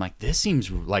time, and it seemed like this seems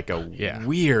like a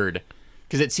weird,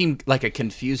 because it seemed like a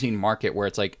confusing market where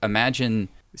it's like, imagine,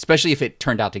 especially if it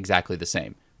turned out exactly the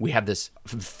same. We have this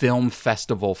film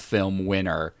festival film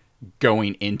winner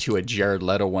going into a Jared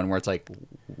Leto one where it's like,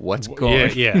 what's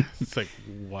going on? Yeah. It's like,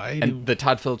 why? And the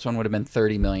Todd Phillips one would have been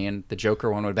 $30 million. The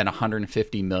Joker one would have been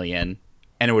 $150 million.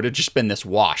 And it would have just been this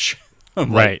wash.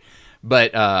 Right. But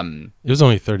it was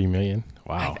only $30 million.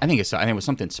 Wow. I think it was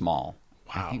something small.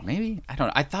 Wow. Maybe. I don't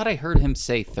know. I thought I heard him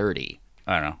say 30.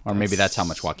 I don't know. Or maybe that's how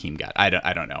much Joaquin got. I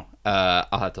don't know.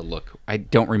 I'll have to look. I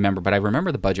don't remember, but I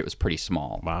remember the budget was pretty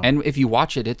small. Wow. And if you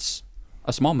watch it, it's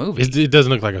a small movie. It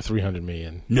doesn't look like a $300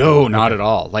 million. No, not at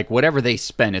all. Like whatever they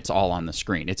spend, it's all on the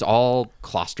screen. It's all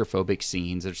claustrophobic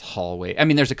scenes. There's hallway. I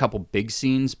mean, there's a couple big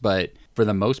scenes, but for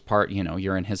the most part,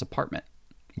 you're in his apartment.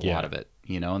 A lot of it,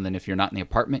 and then if you're not in the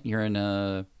apartment, you're in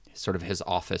a sort of his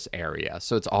office area.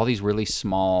 So it's all these really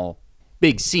small,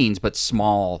 big scenes, but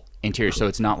small interior. So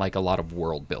it's not like a lot of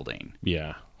world building.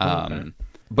 Yeah.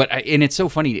 But and it's so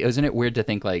funny, isn't it weird to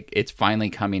think like it's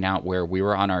finally coming out where we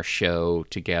were on our show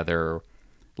together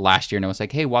last year, and it was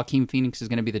like, hey, Joaquin Phoenix is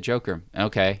going to be the Joker.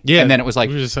 Okay. Yeah. And then it was like,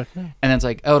 we were just like, and then it's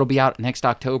like, oh, it'll be out next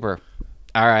October.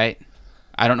 All right.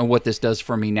 I don't know what this does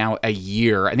for me now. A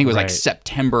year. I think it was like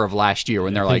September of last year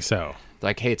when they're like,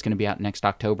 hey, it's going to be out next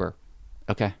October.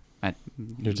 Okay.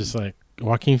 You're just like,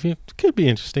 Joaquin Phoenix could be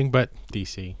interesting, but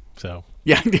DC. So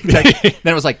yeah, exactly.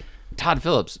 Then it was like Todd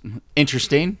Phillips,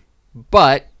 interesting,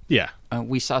 but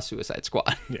we saw Suicide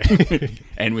Squad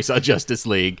and we saw Justice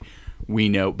League. We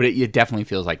know, but it definitely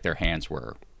feels like their hands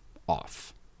were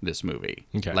off this movie.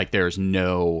 Okay. Like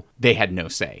they had no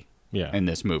say. In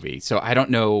this movie. So I don't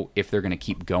know if they're going to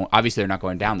keep going. Obviously, they're not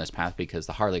going down this path because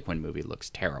the Harley Quinn movie looks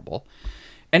terrible.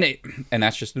 And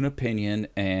that's just an opinion,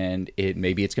 and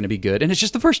maybe it's going to be good. And it's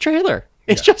just the first trailer.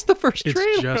 It's just the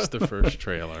first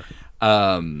trailer.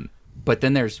 But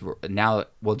then there's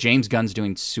James Gunn's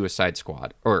doing Suicide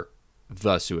Squad, or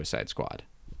The Suicide Squad.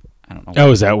 I don't know.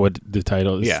 Oh, is that what the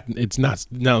title is? Yeah. It's not,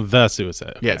 no, The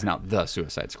Suicide. Okay. Yeah, it's not The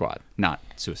Suicide Squad, not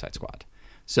Suicide Squad.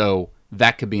 So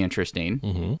that could be interesting.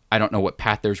 Mm-hmm. I don't know what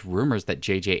path. There's rumors that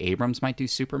J.J. Abrams might do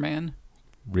Superman.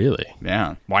 Really?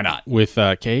 Yeah. Why not? With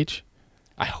Cage?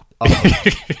 I hope.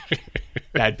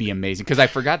 That'd be amazing. Because I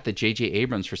forgot that J.J.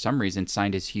 Abrams, for some reason,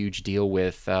 signed his huge deal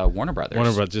with Warner Brothers.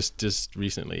 Warner Brothers just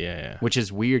recently, yeah. Which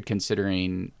is weird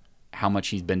considering how much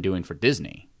he's been doing for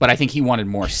Disney. But I think he wanted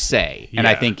more say. And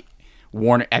I think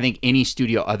any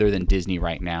studio other than Disney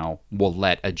right now will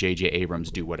let a J.J. Abrams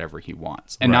do whatever he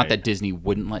wants. And not that Disney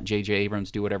wouldn't let J.J.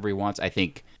 Abrams do whatever he wants. I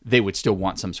think they would still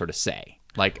want some sort of say.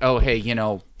 Like, oh, hey,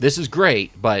 this is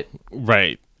great, but...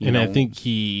 Right. And I think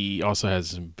he also has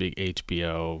some big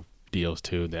HBO deals,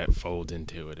 too, that fold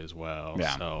into it as well.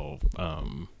 Yeah. So,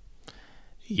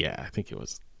 I think it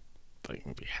was like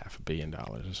maybe $500 million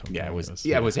or something. Yeah, it was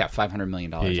 $500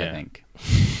 million, I think.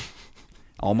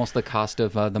 Almost the cost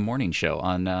of the morning show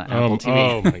on Apple TV.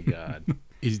 Oh, my God. Do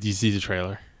you see the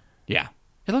trailer? Yeah.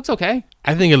 It looks okay.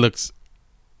 I think it looks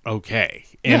okay.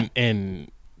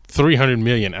 And $300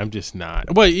 million, I'm just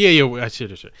not. Well, I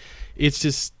should. It's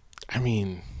just, I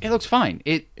mean. It looks fine.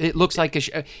 It looks like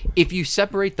if you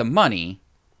separate the money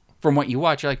from what you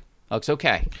watch, you're like, it looks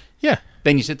okay. Yeah.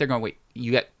 Then you sit there going, wait,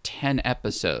 you get 10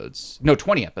 episodes, no,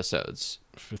 20 episodes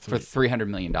for $300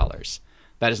 million.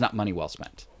 That is not money well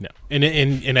spent. No.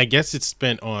 And I guess it's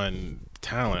spent on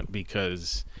talent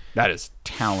because that is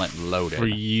talent loaded.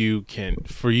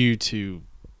 For you to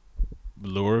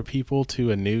lure people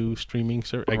to a new streaming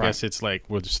service, I guess it's like,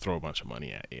 we'll just throw a bunch of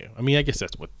money at you. I mean, I guess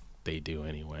that's what they do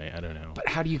anyway. I don't know. But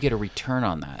how do you get a return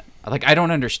on that? Like, I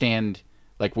don't understand,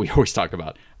 like we always talk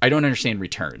about, I don't understand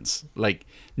returns. Like,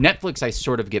 Netflix I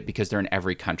sort of get because they're in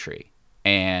every country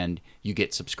and you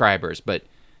get subscribers, but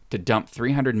to dump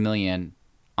 $300 million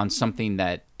on something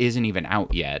that isn't even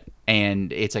out yet,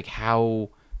 and it's like, how,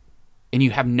 and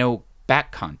you have no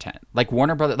back content. Like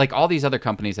Warner Brothers, like all these other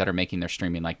companies that are making their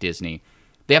streaming, like Disney,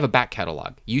 they have a back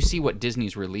catalog. You see what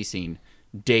Disney's releasing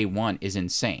day one is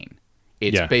insane.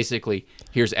 It's basically,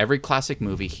 here's every classic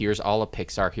movie, here's all of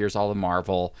Pixar, here's all of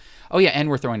Marvel. Oh yeah, and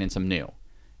we're throwing in some new.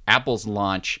 Apple's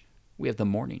launch, we have the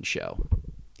morning show.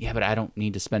 Yeah, but I don't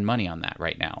need to spend money on that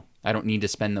right now. I don't need to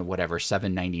spend the whatever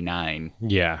 $7.99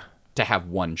 to have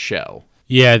one show.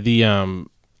 Yeah,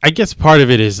 I guess part of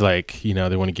it is like,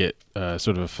 they want to get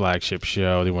sort of a flagship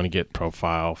show. They want to get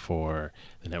profile for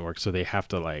the network. So they have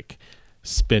to like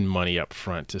spend money up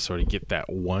front to sort of get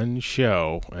that one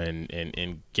show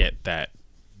and get that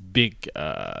big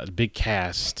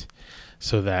cast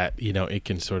so that, it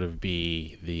can sort of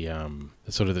be the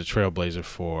sort of the trailblazer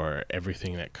for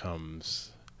everything that comes.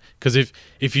 Because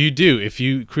if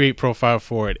you create profile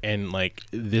for it and like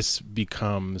this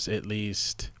becomes at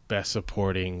least best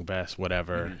supporting, best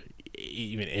whatever,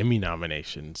 even Emmy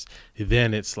nominations,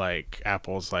 then it's like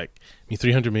Apple's like, I mean,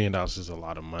 $300 million is a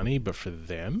lot of money, but for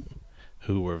them,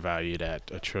 who were valued at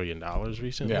 $1 trillion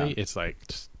recently, it's like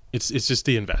it's just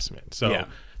the investment. So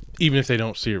even if they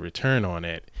don't see a return on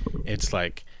it, it's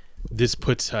like this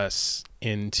puts us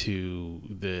into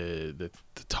the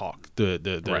talk,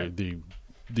 the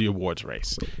awards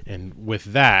race, and with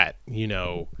that,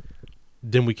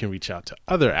 then we can reach out to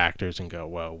other actors and go,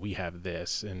 well, we have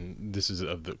this, and this is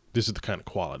the kind of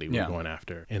quality we're going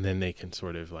after, and then they can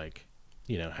sort of like,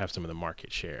 have some of the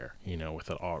market share, with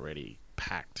an already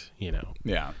packed,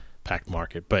 packed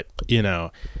market. But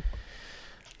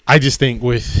I just think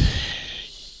with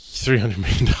 $300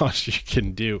 million, you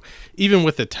can do, even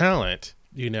with the talent,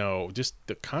 just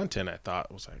the content. I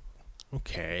thought was like,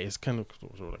 okay, it's kind of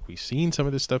like we've seen some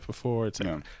of this stuff before. It's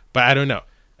like, but I don't know.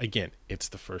 Again, it's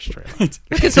the first trailer. It's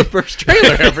the first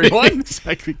trailer, everyone.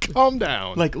 Exactly. Calm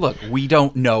down. Like, look, we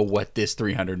don't know what this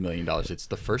 $300 million. It's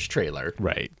the first trailer,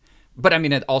 right? But I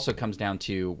mean, it also comes down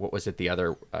to what was it? The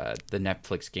other, the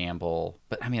Netflix gamble.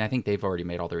 But I mean, I think they've already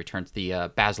made all the returns.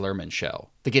 The Baz Luhrmann show,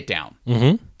 The Get Down.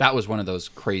 Mm-hmm. That was one of those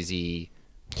crazy.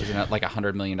 Wasn't it like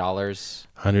 $100 million?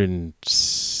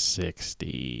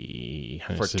 160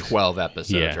 for 12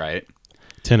 episodes, right?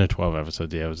 10 or 12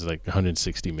 episodes. Yeah, it was like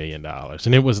 $160 million,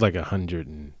 and it was like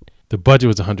the budget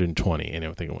was 120, and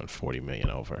I think it went 40 million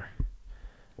over.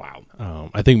 Wow.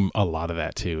 I think a lot of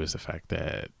that too is the fact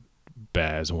that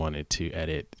Baz wanted to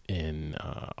edit in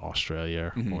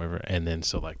Australia or wherever, and then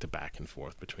so like the back and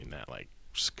forth between that like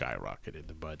skyrocketed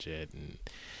the budget. And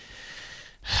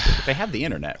they have the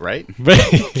internet, right?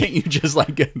 Can't you just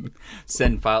like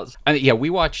send files? I mean, we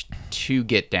watched 2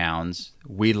 Get Downs.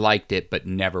 We liked it, but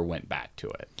never went back to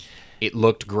it. It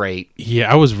looked great.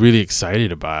 Yeah, I was really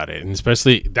excited about it, and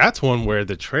especially that's one where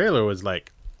the trailer was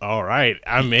like, all right,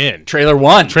 I'm in. Trailer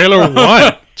one. Trailer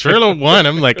one.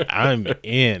 I'm like, I'm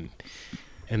in.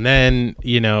 And then,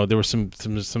 there were some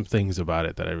things about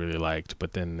it that I really liked,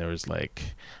 but then there was like,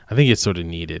 I think it sort of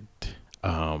needed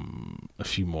a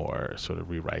few more sort of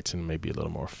rewrites and maybe a little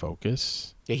more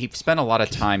focus. Yeah, he spent a lot of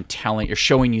time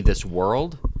showing you this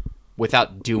world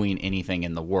without doing anything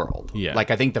in the world. Yeah.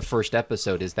 Like, I think the first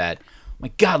episode is that, oh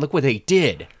my God, look what they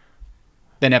did.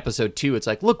 Then episode 2, it's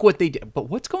like, look what they did. But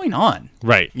what's going on?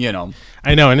 Right.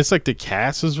 I know. And it's like the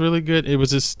cast was really good. It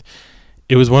was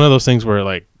one of those things where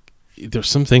like, there's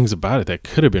some things about it that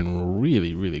could have been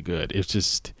really, really good. I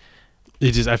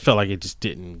felt like it just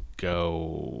didn't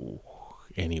go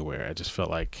anywhere. I just felt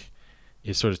like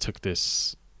it sort of took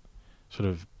this sort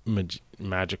of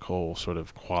magical sort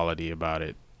of quality about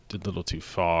it a little too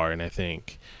far. And I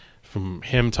think from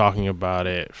him talking about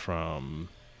it, from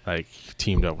like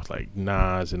teamed up with like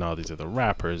Nas and all these other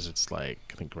rappers, it's like,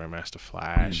 I think Grandmaster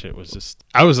Flash, it was just,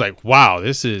 I was like, wow,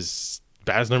 this is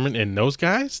Baz Luhrmann and those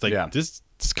guys. Like this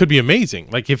could be amazing.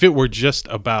 Like if it were just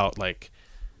about like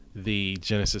the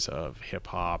genesis of hip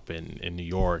hop and in New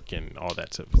York and all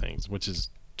that sort of things, which is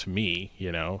to me,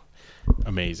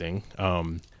 amazing.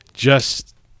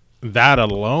 Just that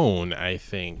alone, I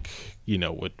think,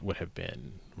 would have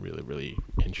been really, really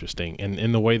interesting. And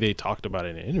in the way they talked about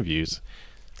it in interviews,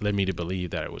 led me to believe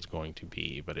that it was going to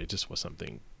be, but it just was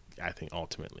something I think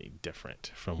ultimately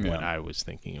different from what I was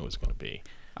thinking it was going to be.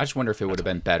 I just wonder if it would have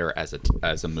been better as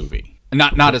a movie,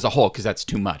 not as a whole, because that's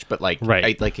too much, but like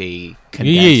like a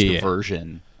condensed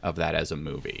version of that as a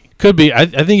movie. Could be. I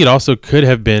think it also could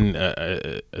have been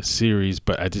a series,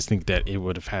 but I just think that it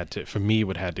would have had to, for me, it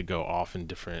would have had to go off in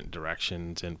different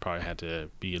directions and probably had to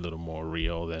be a little more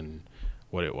real than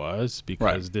what it was,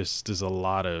 because there's a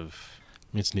lot of,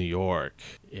 it's New York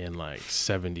in like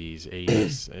 70s,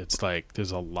 80s. It's like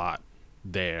there's a lot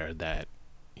there that,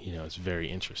 it's very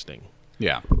interesting.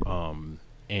 Yeah.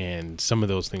 And some of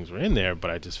those things were in there,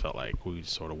 but I just felt like we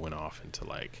sort of went off into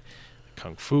like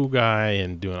Kung Fu guy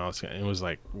and doing all this. And it was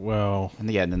like, well. And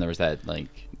then there was that like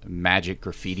magic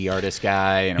graffiti artist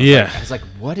guy. And I was like,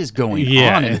 what is going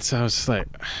on? And so I was just like,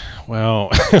 well,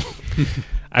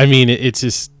 I mean, it's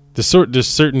just there's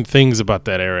certain things about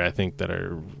that era I think that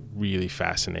are really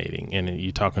fascinating. And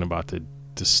you're talking about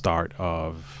the start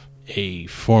of a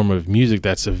form of music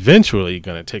that's eventually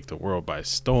going to take the world by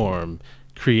storm,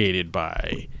 created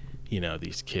by,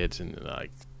 these kids in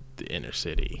like the inner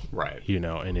city, right?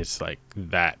 And it's like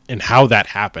that, and how that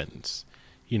happens,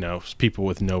 people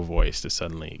with no voice to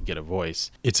suddenly get a voice.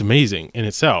 It's amazing in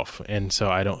itself. And so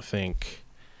I don't think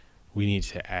we need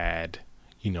to add,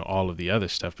 all of the other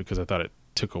stuff, because I thought it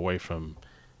took away from,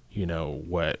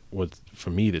 what was for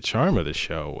me the charm of the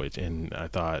show, and I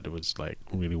thought it was like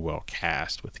really well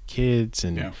cast with kids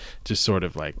and just sort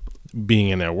of like being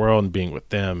in their world and being with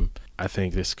them. I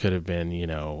think this could have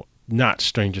been, not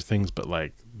Stranger Things, but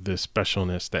like the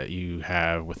specialness that you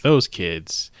have with those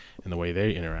kids and the way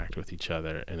they interact with each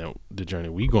other and the journey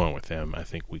we go on with them. I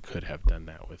think we could have done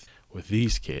that with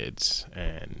these kids,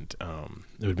 and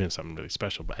it would have been something really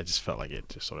special, but I just felt like it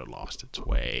just sort of lost its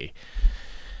way.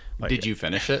 Like, did you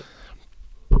finish it?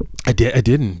 I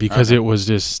didn't, because it was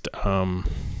just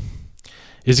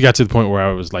it just got to the point where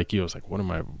I was like, I was like, what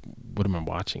am I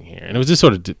watching here? And it was just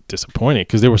sort of disappointing,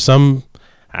 because there were some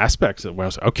aspects where I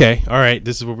was like, okay, all right,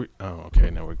 this is what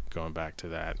now we're going back to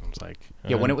that. And I was like,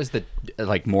 when it was the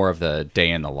like more of the day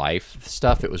in the life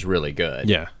stuff, it was really good.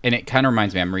 Yeah. And it kind of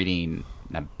reminds me,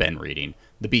 I've been reading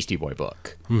the Beastie Boy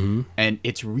book, and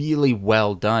it's really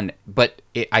well done. But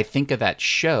I think of that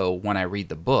show when I read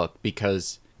the book,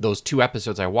 because those 2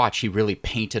 episodes I watched, he really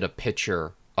painted a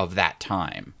picture of that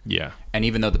time. Yeah. And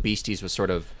even though the Beasties was sort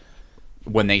of,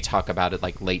 when they talk about it,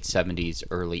 like late 70s,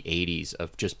 early 80s,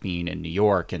 of just being in New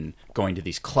York and going to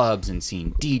these clubs and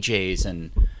seeing DJs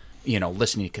and,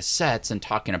 listening to cassettes and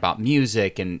talking about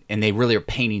music, and they really are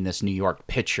painting this New York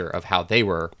picture of how they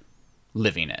were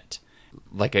living it.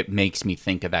 Like, it makes me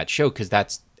think of that show, because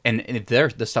that's, and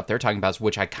the stuff they're talking about is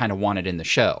which I kind of wanted in the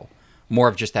show. More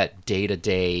of just that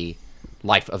day-to-day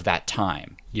life of that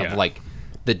time. Yeah. Of like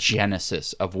the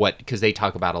genesis of what, because they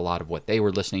talk about a lot of what they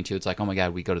were listening to. It's like, oh my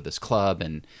God, we go to this club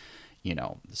and,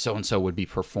 so-and-so would be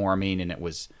performing and it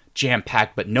was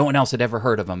jam-packed, but no one else had ever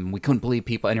heard of them. We couldn't believe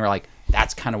people. And you're like,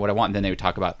 that's kind of what I want. And then they would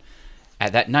talk about,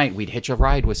 at that night, we'd hitch a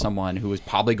ride with someone who was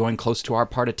probably going close to our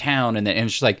part of town. And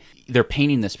it's just like, they're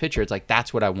painting this picture. It's like,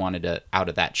 that's what I wanted out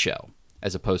of that show,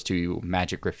 as opposed to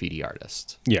Magic Graffiti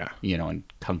Artist. Yeah. And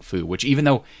Kung Fu, which even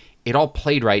though it all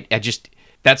played right,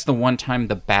 that's the one time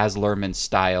the Baz Luhrmann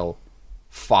style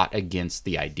fought against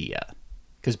the idea.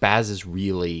 Because Baz is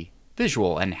really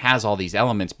visual and has all these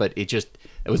elements, but it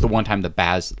was the one time the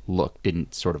Baz look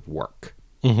didn't sort of work.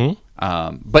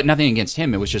 But nothing against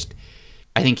him. It was just,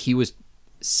 I think he was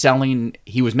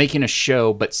making a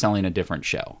show, but selling a different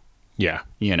show. Yeah.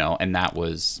 And that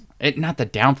was, not the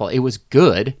downfall. It was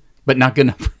good, but not good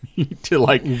enough for me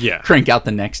to crank out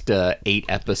the next 8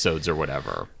 episodes or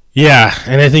whatever. Yeah,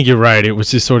 and I think you're right. It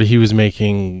was just sort of, he was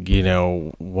making,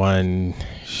 one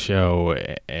show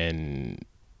and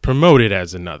promote it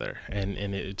as another. And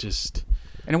it just...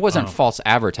 And it wasn't false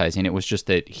advertising. It was just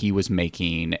that he was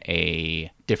making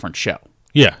a different show.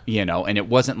 Yeah. And it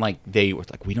wasn't like they were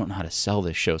like, we don't know how to sell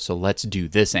this show, so let's do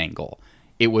this angle.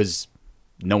 It was,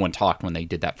 no one talked when they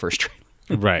did that first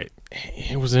trailer. Right.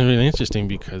 It was really interesting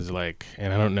because,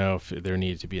 and I don't know if there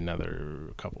needed to be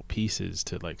another couple pieces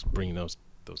to, bring those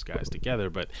guys together,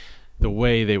 but the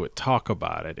way they would talk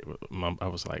about it, I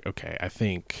was like, okay, I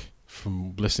think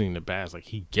from listening to Baz,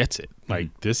 he gets it.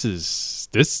 This,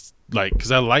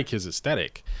 because I like his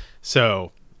aesthetic.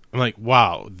 So I'm like,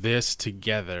 wow, this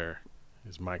together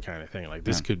is my kind of thing.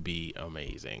 This could be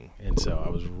amazing. And so I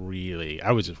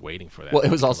was just waiting for that. Well,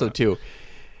 it was also, too,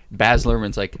 Baz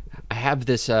Luhrmann's like, I have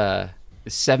this 70s,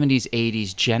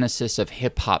 80s genesis of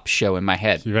hip-hop show in my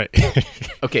head. Right.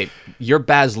 Okay, you're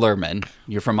Baz Luhrmann.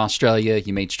 You're from Australia.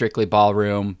 You made Strictly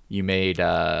Ballroom. You made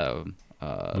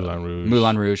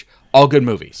Moulin Rouge. All good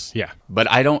movies. Yeah. But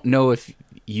I don't know if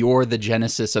you're the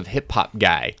genesis of hip hop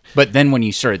guy. But then when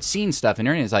you started seeing stuff in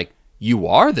internet, it's like, you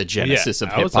are the genesis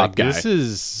of hip hop guy. This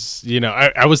is,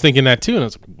 I was thinking that too, and I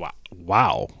was like,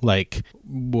 wow, like,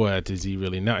 what does he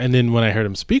really know? And then when I heard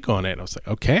him speak on it, I was like,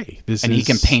 okay, he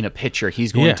can paint a picture.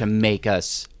 He's going to make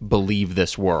us believe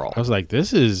this world. I was like,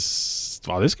 this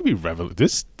could be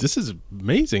this is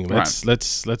amazing.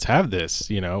 Let's have this,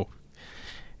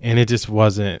 And it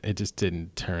just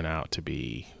didn't turn out to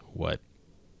be what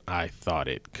I thought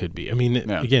it could be. I mean,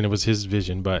 again, it was his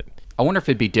vision, but I wonder if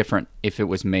it'd be different if it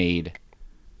was made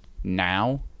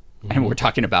now. And we're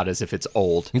talking about as if it's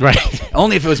old. Right.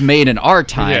 Only if it was made in our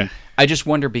time. Yeah. I just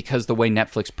wonder because the way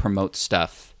Netflix promotes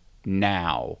stuff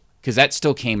now, because that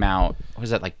still came out, what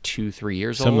was that, like 2-3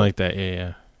 years old? Something like that,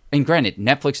 yeah. And granted,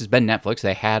 Netflix has been Netflix.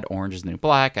 They had Orange is the New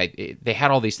Black. They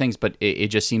had all these things, but it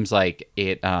just seems like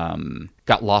it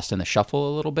got lost in the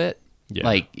shuffle a little bit. Yeah.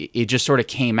 Like, it just sort of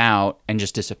came out and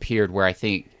just disappeared, where I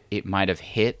think it might have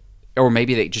hit, or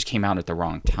maybe they just came out at the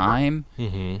wrong time.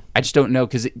 Mm-hmm. I just don't know,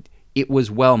 because it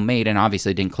was well made, and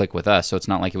obviously it didn't click with us, so it's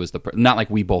not like it was not like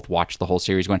we both watched the whole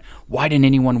series going, why didn't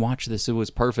anyone watch this? It was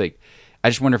perfect. I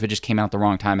just wonder if it just came out at the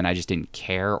wrong time and I just didn't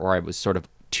care, or I was sort of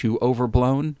too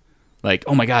overblown. Like,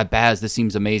 oh my God, Baz, this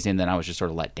seems amazing. Then I was just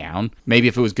sort of let down. Maybe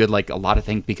if it was good, like a lot of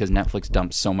things, because Netflix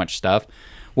dumps so much stuff.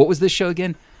 What was this show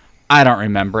again? I don't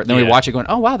remember it. Then we watch it going,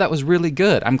 oh wow, that was really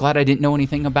good. I'm glad I didn't know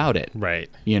anything about it. Right.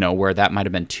 Where that might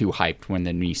have been too hyped, when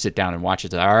then you sit down and watch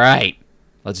it, all right,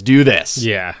 let's do this.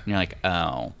 Yeah. And you're like,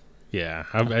 oh. Yeah,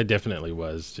 I definitely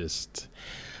was just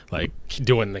like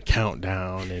doing the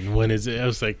countdown, and when is it? I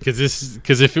was like, because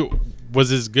if it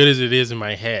was as good as it is in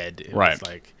my head, it was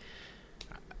like,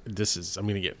 I'm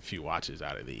gonna get a few watches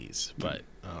out of these, but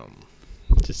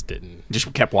just didn't.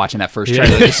 Just kept watching that first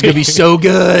trailer. This is gonna be so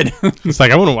good. It's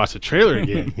like, I want to watch the trailer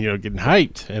again, getting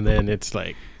hyped, and then it's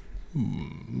like,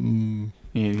 then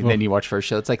you watch first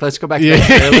show. It's like, let's go back to the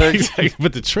trailer. Exactly.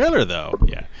 But the trailer, though,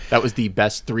 that was the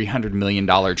best $300 million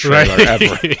trailer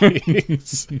ever.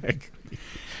 Exactly.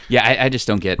 Yeah, I just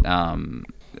don't get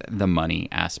the money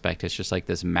aspect. It's just like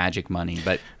this magic money.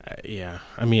 But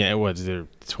I mean, they're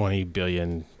 $20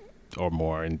 billion or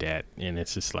more in debt, and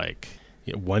it's just like,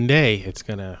 one day it's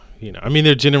gonna, I mean,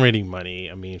 they're generating money.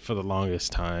 I mean, for the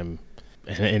longest time,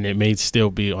 and it may still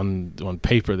be on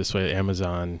paper this way.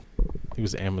 Amazon, I think it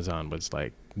was Amazon, was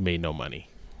like made no money,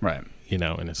 right?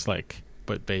 And it's like,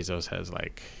 but Bezos has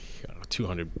like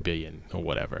 200 billion or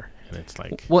whatever, and it's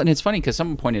like, well, and it's funny because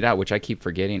someone pointed out, which I keep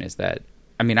forgetting, is that,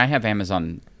 I mean, I have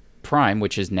Amazon Prime,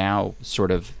 which is now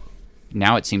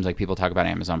now it seems like people talk about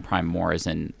Amazon Prime more as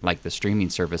in like the streaming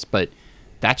service, but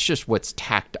that's just what's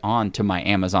tacked on to my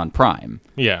Amazon Prime.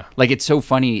 Yeah. Like, it's so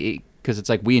funny because it's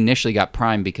like we initially got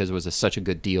Prime because it was such a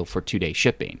good deal for 2-day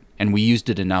shipping. And we used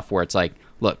it enough where it's like,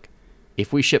 look,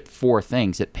 if we ship 4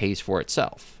 things, it pays for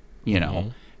itself,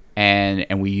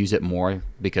 and we use it more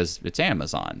because it's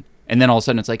Amazon. And then all of a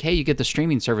sudden it's like, hey, you get the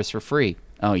streaming service for free.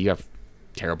 Oh, you have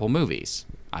terrible movies.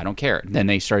 I don't care. Then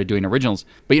they started doing originals,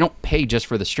 but you don't pay just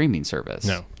for the streaming service.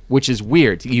 No. Which is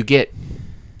weird. You get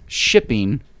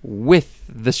shipping with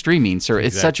the streaming service.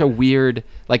 It's such a weird,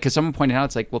 like, because someone pointed out,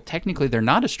 it's like, well, technically they're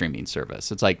not a streaming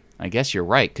service. It's like, I guess you're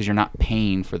right, because you're not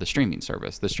paying for the streaming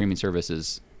service. The streaming service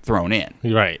is thrown in.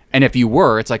 Right. And if you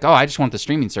were, it's like, oh, I just want the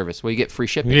streaming service. Well, you get free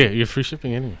shipping. Yeah, you're free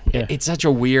shipping anyway. Yeah. It's such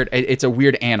a weird, it's a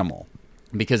weird animal,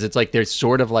 because it's like, they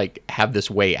sort of like have this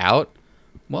way out.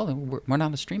 Well, we're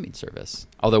not a streaming service,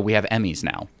 although we have Emmys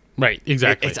now. Right,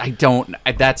 exactly.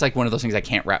 That's like one of those things I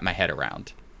can't wrap my head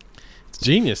around. It's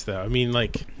genius, though. I mean,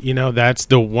 like, that's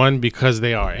the one, because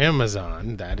they are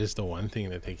Amazon, that is the one thing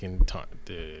that they can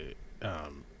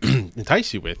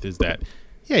entice you with, is that,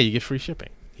 you get free shipping,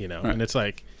 right. And it's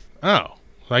like, oh,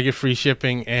 I get free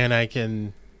shipping, and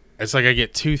it's like I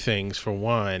get 2 things for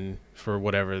one, for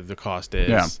whatever the cost is.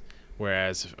 Yeah.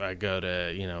 Whereas if I go to,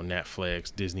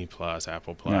 Netflix, Disney Plus,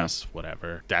 Apple Plus,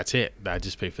 whatever, that's it. I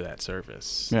just pay for that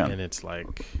service. Yeah. And it's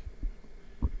like,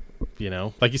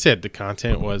 like you said, the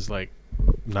content was like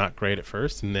not great at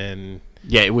first, and then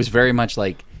it was very much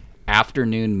like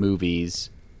afternoon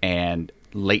movies and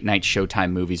late night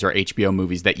Showtime movies or HBO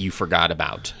movies that you forgot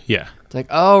about. Yeah. It's like,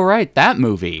 oh right, that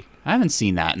movie. I haven't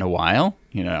seen that in a while.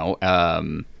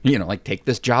 Like Take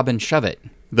This Job and Shove It.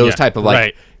 Those type of like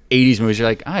right. 80s movies, you're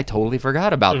like, I totally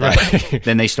forgot about that. Right.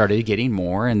 Then they started getting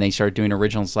more, and they started doing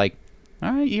originals like,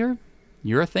 all right,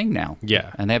 you're a thing now.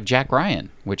 Yeah. And they have Jack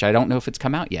Ryan, which I don't know if it's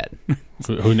come out yet.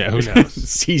 Who knows?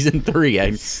 Season 3.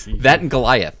 That and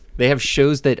Goliath. They have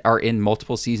shows that are in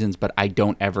multiple seasons, but I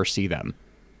don't ever see them.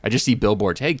 I just see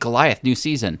billboards. Hey, Goliath, new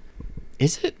season.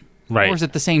 Is it? Right. Or is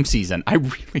it the same season? I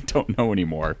really don't know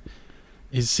anymore.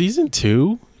 Is season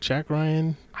 2 Jack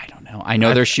Ryan? I don't know. I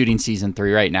know they're shooting season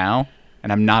 3 right now,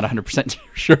 and I'm not 100%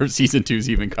 sure if season 2's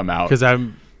even come out. Because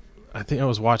I think I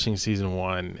was watching season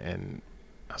 1, and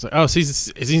I was like, oh,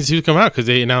 season 2 come out because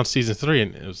they announced season 3,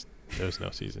 and there was no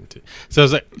season 2. So I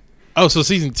was like, oh, so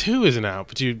season 2 isn't out,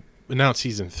 but you announced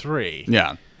season 3.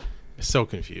 Yeah. It's so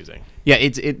confusing. Yeah,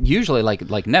 it usually like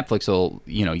Netflix will,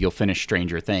 you'll finish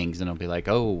Stranger Things and it'll be like,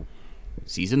 oh,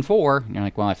 season 4. And you're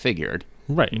like, well, I figured.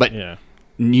 Right. But yeah.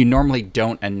 You normally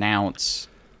don't announce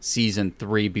season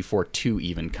 3 before 2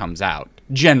 even comes out.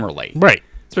 Generally. Right.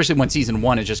 Especially when season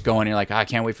 1 is just going, and you're like, I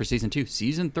can't wait for season 2.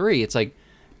 Season 3, it's like,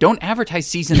 don't advertise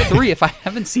season 3 if I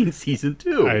haven't seen season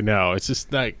 2. I know. It's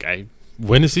just like,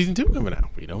 when is season 2 coming out?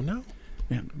 We don't know.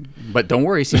 Yeah. But don't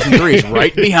worry, season 3 is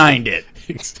right behind it.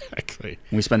 Exactly.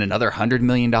 We spend another $100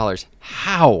 million.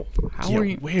 How? How are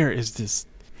you? Where is this?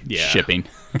 Yeah. Shipping.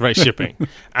 Right, shipping.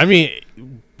 I mean,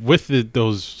 with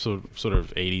those sort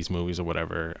of 80s movies or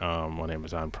whatever on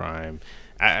Amazon Prime,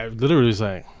 I literally was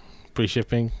like, free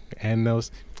shipping and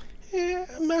those,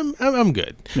 I'm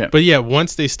good. Yeah. But yeah,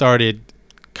 once they started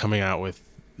coming out with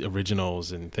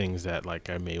originals and things that like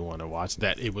I may want to watch,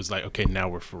 that it was like, okay, now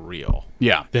we're for real.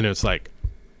 Yeah. Then it's like,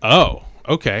 oh,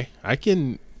 okay,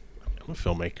 I'm a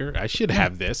filmmaker, I should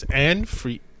have this and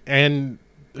free. And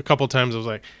a couple times I was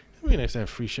like, it'd be nice to have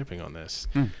free shipping on this.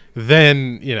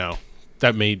 Then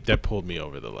that pulled me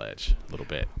over the ledge a little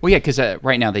bit. Well, yeah, because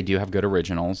right now they do have good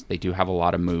originals. They do have a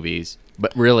lot of movies.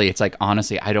 But really, it's like,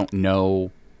 honestly, I don't know.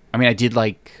 I mean, I did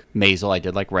like Maisel. I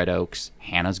did like Red Oaks.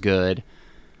 Hannah's good.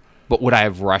 But would I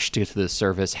have rushed to the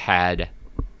service had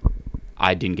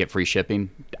I didn't get free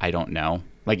shipping? I don't know.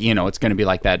 Like, it's going to be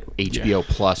like that HBO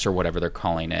Plus or whatever they're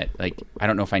calling it. Like, I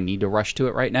don't know if I need to rush to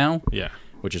it right now. Yeah.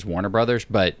 Which is Warner Brothers.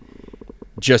 But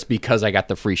just because I got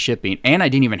the free shipping, and I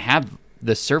didn't even have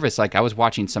the service, like I was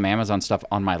watching some Amazon stuff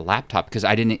on my laptop because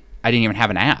I didn't even have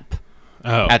an app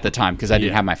at the time because I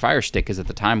didn't have my Fire Stick, because at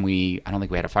the time I don't think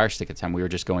we had a Fire Stick at the time. We were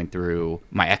just going through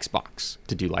my Xbox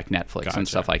to do like Netflix and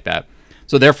stuff like that.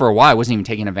 So there for a while I wasn't even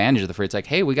taking advantage of the free. It's like,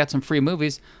 hey, we got some free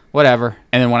movies, whatever.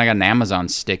 And then when I got an Amazon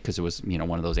stick, because it was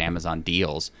one of those Amazon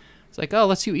deals, it's like, oh,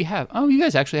 let's see what you have. Oh, you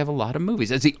guys actually have a lot of movies.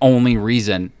 That's the only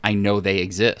reason I know they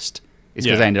exist. Is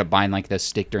because I ended up buying like this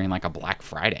stick during like a Black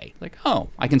Friday. Like, oh,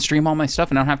 I can stream all my stuff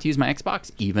and I don't have to use my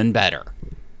Xbox. Even better.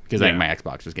 Because I think my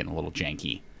Xbox was getting a little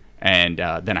janky. And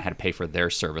then I had to pay for their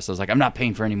service. I was like, I'm not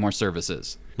paying for any more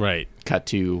services. Right. Cut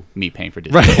to me paying for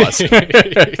Disney Plus.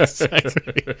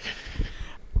 Exactly.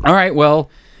 All right, well,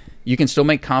 you can still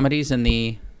make comedies in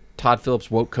the Todd Phillips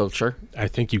woke culture. I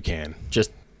think you can. Just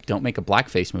don't make a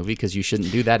blackface movie, because you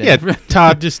shouldn't do that.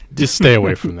 Todd, just stay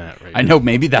away from that. Right I know,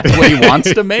 maybe that's what he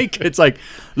wants to make. It's like,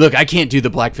 look, I can't do the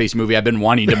blackface movie I've been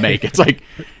wanting to make. It's like,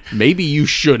 maybe you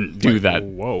shouldn't do that.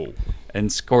 Whoa.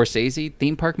 And Scorsese,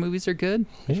 theme park movies are good.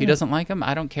 If he doesn't like them,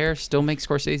 I don't care. Still make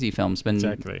Scorsese films.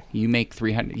 Exactly. You make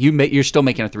you're still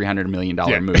making a $300 million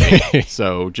movie.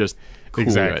 So just cool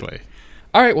exactly. It.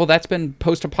 All right, well, that's been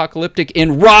Post-Apocalyptic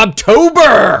in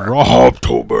Robtober.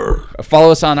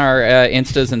 Follow us on our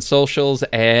Instas and socials,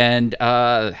 and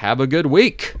have a good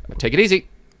week. Take it easy.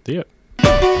 See ya.